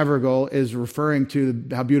 Francis Havergal is referring to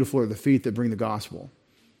how beautiful are the feet that bring the gospel.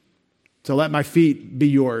 So let my feet be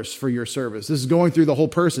yours for your service. This is going through the whole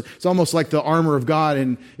person. It's almost like the armor of God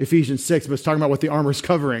in Ephesians 6, but it's talking about what the armor is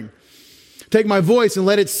covering. Take my voice and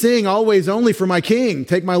let it sing always only for my King.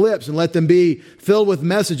 Take my lips and let them be filled with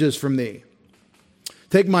messages from thee.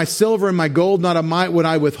 Take my silver and my gold, not a mite would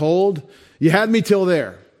I withhold. You had me till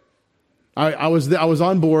there. I was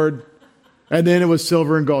on board, and then it was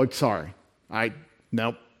silver and gold. Sorry. I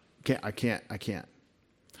can't.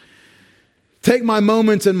 Take my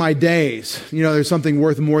moments and my days. You know, there's something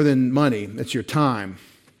worth more than money. It's your time.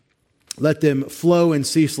 Let them flow in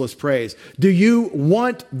ceaseless praise. Do you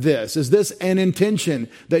want this? Is this an intention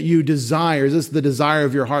that you desire? Is this the desire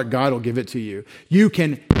of your heart? God will give it to you. You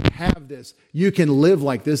can have this. You can live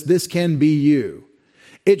like this. This can be you.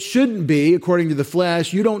 It shouldn't be, according to the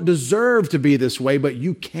flesh. You don't deserve to be this way, but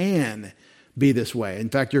you can be this way. In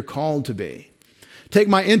fact, you're called to be. Take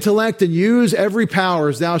my intellect and use every power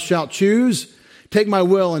as thou shalt choose. Take my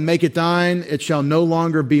will and make it thine. It shall no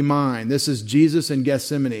longer be mine. This is Jesus in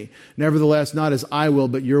Gethsemane. Nevertheless, not as I will,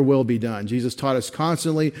 but your will be done. Jesus taught us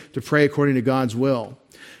constantly to pray according to God's will.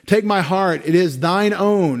 Take my heart. It is thine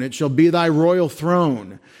own. It shall be thy royal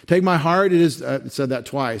throne. Take my heart. It is, it said that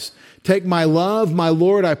twice. Take my love, my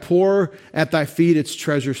Lord, I pour at thy feet its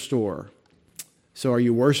treasure store. So are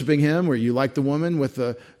you worshiping him? Or are you like the woman with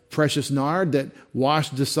the precious nard that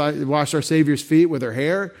washed our Savior's feet with her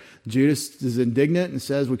hair. Judas is indignant and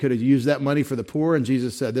says we could have used that money for the poor, and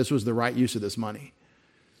Jesus said this was the right use of this money.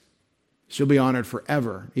 She'll be honored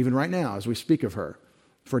forever, even right now as we speak of her,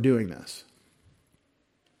 for doing this.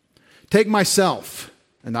 Take myself,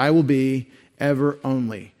 and I will be ever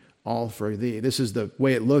only all for thee. This is the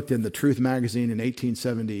way it looked in the Truth magazine in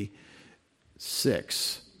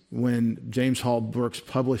 1876 when James Hall Brooks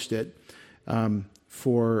published it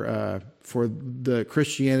for the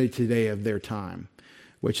Christianity Today of their time,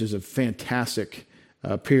 which is a fantastic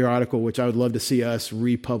periodical, which I would love to see us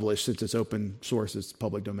republish since it's open source, it's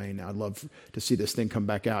public domain now. I'd love to see this thing come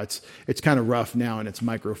back out. It's kind of rough now in its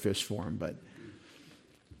microfiche form, but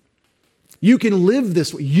you can live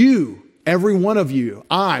this way. You, every one of you,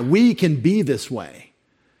 we can be this way,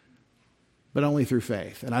 but only through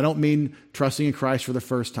faith. And I don't mean trusting in Christ for the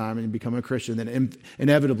first time and becoming a Christian, then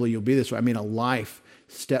inevitably you'll be this way. I mean a life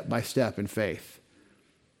step by step in faith.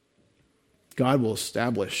 God will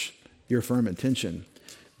establish your firm intention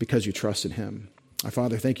because you trust in him. Our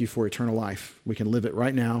Father, thank you for eternal life. We can live it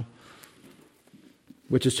right now,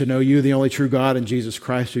 which is to know you, the only true God, and Jesus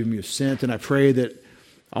Christ, whom you sent. And I pray that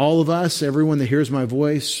all of us, everyone that hears my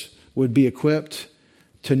voice, would be equipped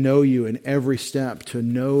to know you in every step, to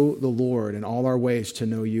know the Lord in all our ways, to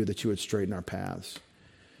know you, that you would straighten our paths.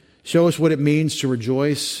 Show us what it means to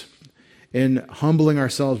rejoice in humbling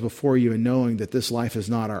ourselves before you and knowing that this life is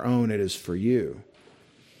not our own, it is for you.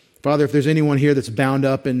 Father, if there's anyone here that's bound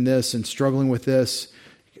up in this and struggling with this,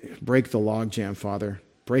 break the logjam, Father.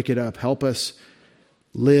 Break it up. Help us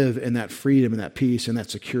live in that freedom and that peace and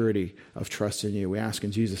that security of trust in you. We ask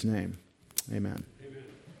in Jesus' name. Amen.